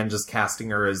end and began just casting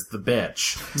her as the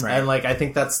bitch. Right. And like, I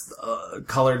think that's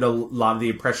colored a lot of the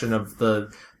impression of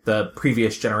the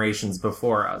previous generations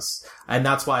before us. And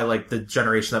that's why, like, the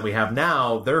generation that we have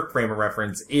now, their frame of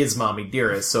reference is Mommy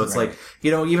Dearest. So it's like,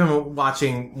 you know, even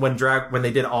watching when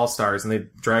they did All Stars and they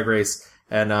Drag Race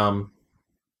and,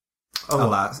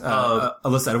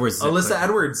 Alyssa Edwards. Alyssa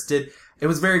Edwards did. It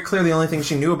was very clear the only thing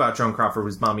she knew about Joan Crawford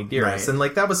was Mommy Dearest. Right. And,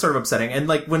 like, that was sort of upsetting. And,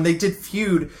 like, when they did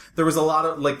Feud, there was a lot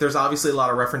of, like, there's obviously a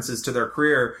lot of references to their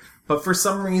career. But for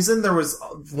some reason, there was,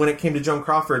 when it came to Joan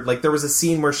Crawford, like, there was a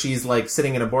scene where she's, like,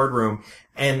 sitting in a boardroom,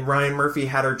 and Ryan Murphy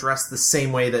had her dressed the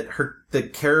same way that the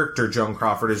character Joan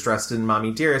Crawford is dressed in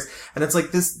Mommy Dearest. And it's like,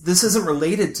 this isn't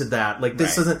related to that. Like,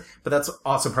 this isn't, but that's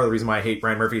also part of the reason why I hate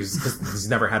Ryan Murphy, is because he's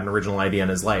never had an original idea in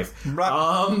his life.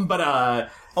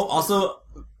 Also,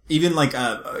 even like,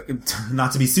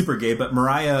 not to be super gay, but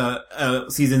Mariah,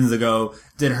 seasons ago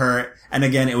did her, and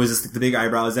again, it was just like the big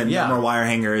eyebrows and more wire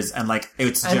hangers, and like,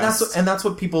 it's just... And that's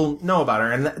what people know about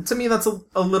her. And to me, that's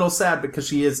a little sad, because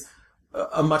she is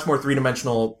a much more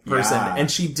three-dimensional person. Yeah.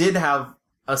 And she did have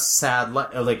a sad,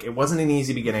 like, it wasn't an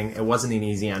easy beginning, it wasn't an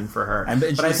easy end for her.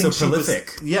 But I think so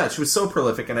prolific. She was so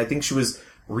prolific, and I think she was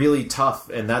really tough,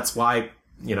 and that's why,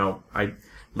 you know,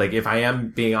 if I am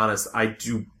being honest, I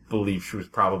do believe she was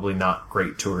probably not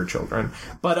great to her children.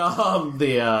 But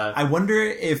I wonder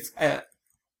if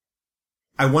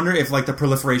like the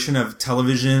proliferation of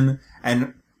television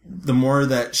and the more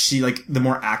that she, like, the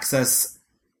more access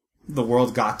the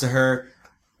world got to her,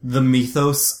 the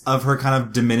mythos of her kind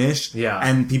of diminished. Yeah.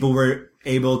 And people were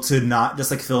able to not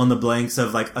just like fill in the blanks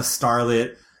of like a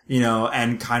starlet, you know,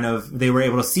 and kind of, they were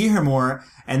able to see her more,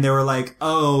 and they were like,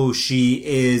 oh, she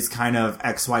is kind of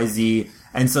XYZ.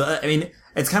 And so, I mean,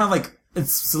 it's kind of like,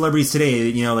 it's celebrities today,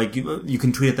 you know, like you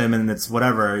can tweet at them and it's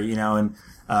whatever, you know, and,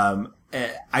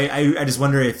 I just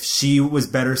wonder if she was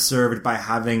better served by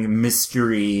having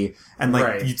mystery, and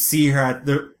like you'd see her at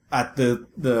the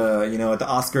you know, at the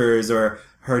Oscars or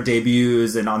her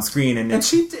debuts and on screen, and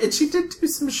she did do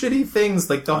some shitty things,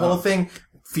 like the whole thing.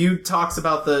 Feud talks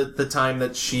about the time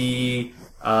that she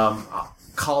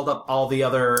called up all the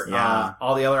other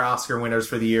Oscar winners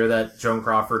for the year that Joan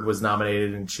Crawford was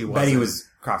nominated, and she wasn't. Betty was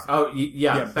Crawford. Oh,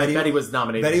 yeah. Betty was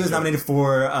nominated. Betty was nominated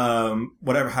for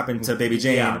Whatever Happened to Baby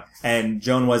Jane, and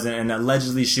Joan wasn't, and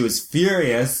allegedly she was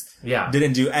furious. Yeah.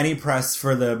 Didn't do any press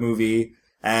for the movie,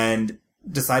 and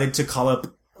decided to call up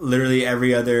literally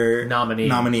every other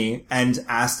nominee and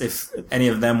asked if any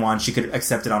of them won, she could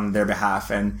accept it on their behalf,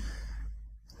 and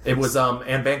it was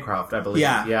Anne Bancroft, I believe.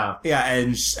 Yeah,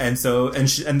 and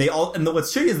they all, and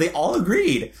what's shitty is they all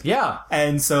agreed. Yeah,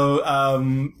 and so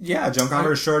Joan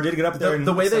Crawford sure did get up there.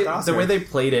 The way they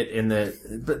played it in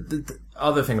the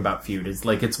other thing about Feud is,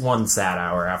 like, it's one sad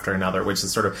hour after another, which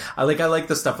is sort of, I like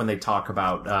the stuff when they talk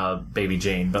about Baby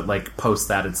Jane, but like post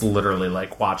that, it's literally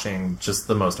like watching just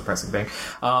the most depressing thing.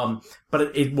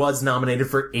 But it was nominated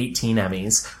for 18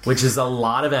 Emmys, which is a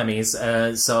lot of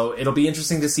Emmys. So it'll be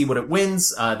interesting to see what it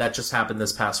wins. That just happened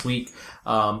this past week.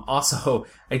 Also,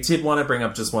 I did want to bring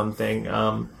up just one thing.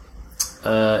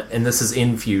 And this is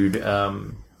in Feud.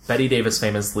 Betty Davis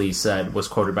famously was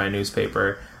quoted by a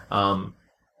newspaper,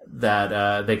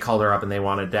 that they called her up and they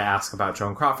wanted to ask about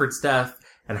Joan Crawford's death.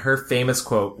 And her famous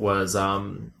quote was,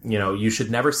 you know, you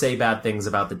should never say bad things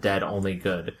about the dead, only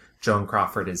good. Joan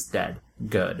Crawford is dead.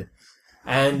 Good.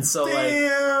 And so,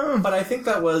 like, but I think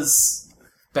that was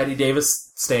Betty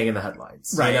Davis staying in the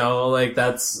headlines. Right. You know, like,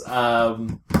 that's, I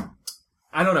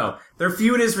don't know. Their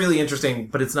feud is really interesting,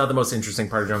 but it's not the most interesting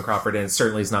part of Joan Crawford, and it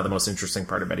certainly is not the most interesting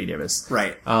part of Betty Davis.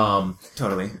 Right.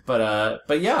 Totally.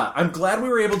 But yeah, I'm glad we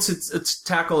were able to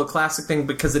tackle a classic thing,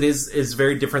 because it is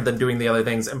very different than doing the other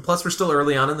things. And plus, we're still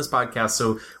early on in this podcast,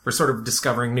 so we're sort of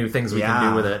discovering new things we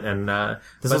can do with it. And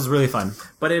this was really fun.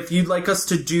 But if you'd like us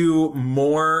to do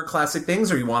more classic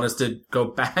things, or you want us to go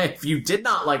back, if you did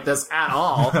not like this at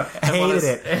all,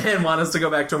 and want us to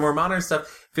go back to more modern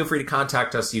stuff, feel free to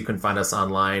contact us. You can find us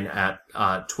online at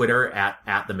Twitter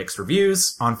at The Mixed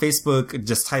Reviews. On Facebook,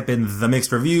 just type in The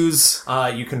Mixed Reviews.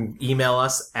 You can email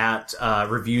us at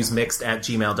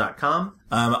reviewsmixed@gmail.com.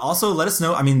 Also, let us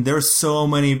know. I mean, there are so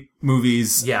many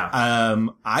movies. Yeah.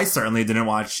 I certainly didn't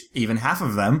watch even half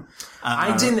of them.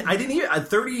 I didn't even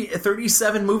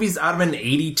 37 movies out of an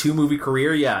 82 movie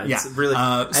career. Yeah. It's really,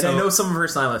 and I know some of her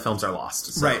silent films are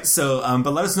lost. So. Right. So,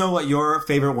 but let us know what your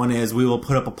favorite one is. We will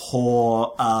put up a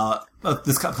poll,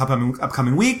 this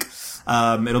upcoming week.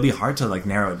 It'll be hard to like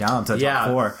narrow it down to the top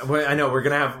 4. Well, I know we're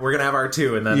gonna have our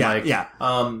 2, and then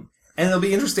And it'll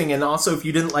be interesting. And also, if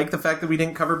you didn't like the fact that we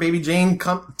didn't cover Baby Jane,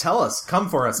 come tell us. Come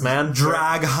for us, man.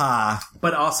 Drag ha.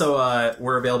 But also,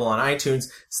 we're available on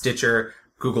iTunes, Stitcher,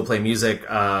 Google Play Music.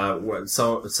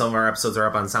 So some of our episodes are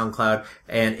up on SoundCloud.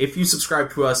 And if you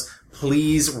subscribe to us,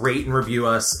 please rate and review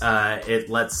us. It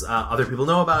lets other people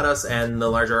know about us, and the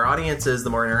larger our audience is,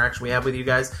 the more interaction we have with you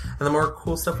guys, and the more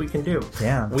cool stuff we can do.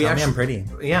 Yeah, tell me I'm pretty.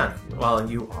 Yeah, well,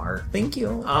 you are. Thank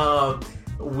you.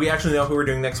 We actually know who we're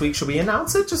doing next week. Should we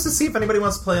announce it just to see if anybody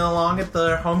wants to play along at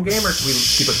the home game, or should we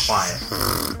keep it quiet?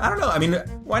 I don't know. I mean,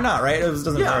 why not, right? It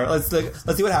doesn't hurt. Let's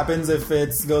see what happens. If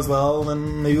it goes well,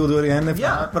 then maybe we'll do it again. If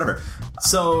not, whatever.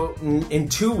 So, in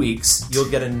 2 weeks, you'll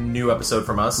get a new episode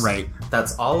from us. Right.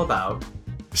 That's all about...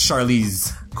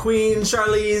 Charlize. Queen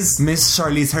Charlize. Miss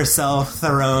Charlize herself,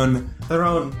 Theron.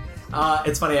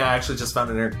 It's funny, I actually just found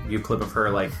an interview clip of her,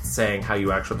 like, saying how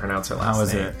you actually pronounce her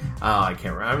last name. How is it? Oh, I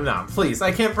can't remember. No, please.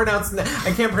 I can't pronounce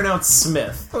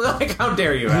Smith. Like, how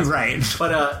dare you ask? Right.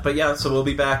 But yeah, so we'll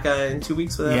be back in 2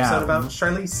 weeks with an episode about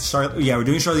Charlize. We're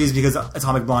doing Charlize because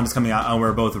Atomic Blonde is coming out, and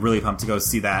we're both really pumped to go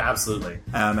see that. Absolutely.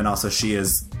 And also, she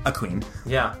is a queen.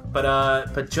 Yeah,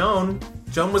 but Joan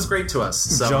was great to us.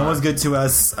 So, Joan was good to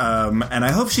us, and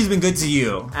I hope she's been good to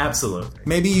you. Absolutely.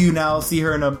 Maybe you now see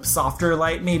her in a softer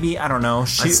light, maybe? I don't know.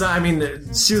 She was, some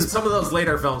of those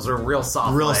later films were real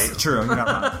soft light. True. You're not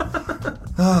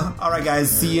wrong. All right, guys.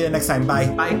 See you next time. Bye.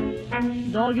 Bye.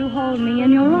 Though you hold me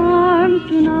in your arms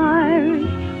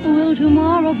tonight, will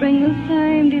tomorrow bring the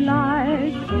same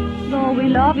delight? Though we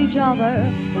love each other,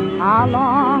 how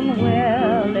long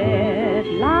will it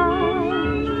last?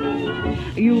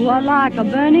 You are like a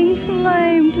burning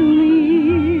flame to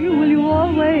me. Will you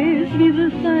always be the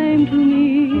same to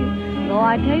me? Though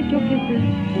I taste your kisses,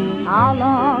 how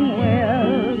long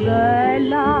will they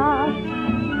last?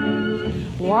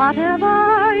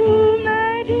 Whatever you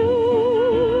may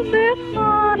do, this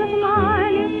heart of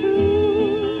mine is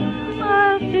true.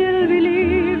 I still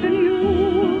believe in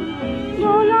you.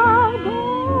 Though love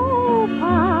go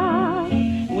past,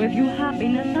 with you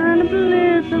happiness and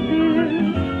bliss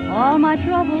appear. All my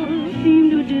troubles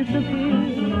seem to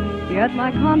disappear, yet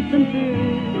my constant fear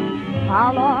is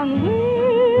how long will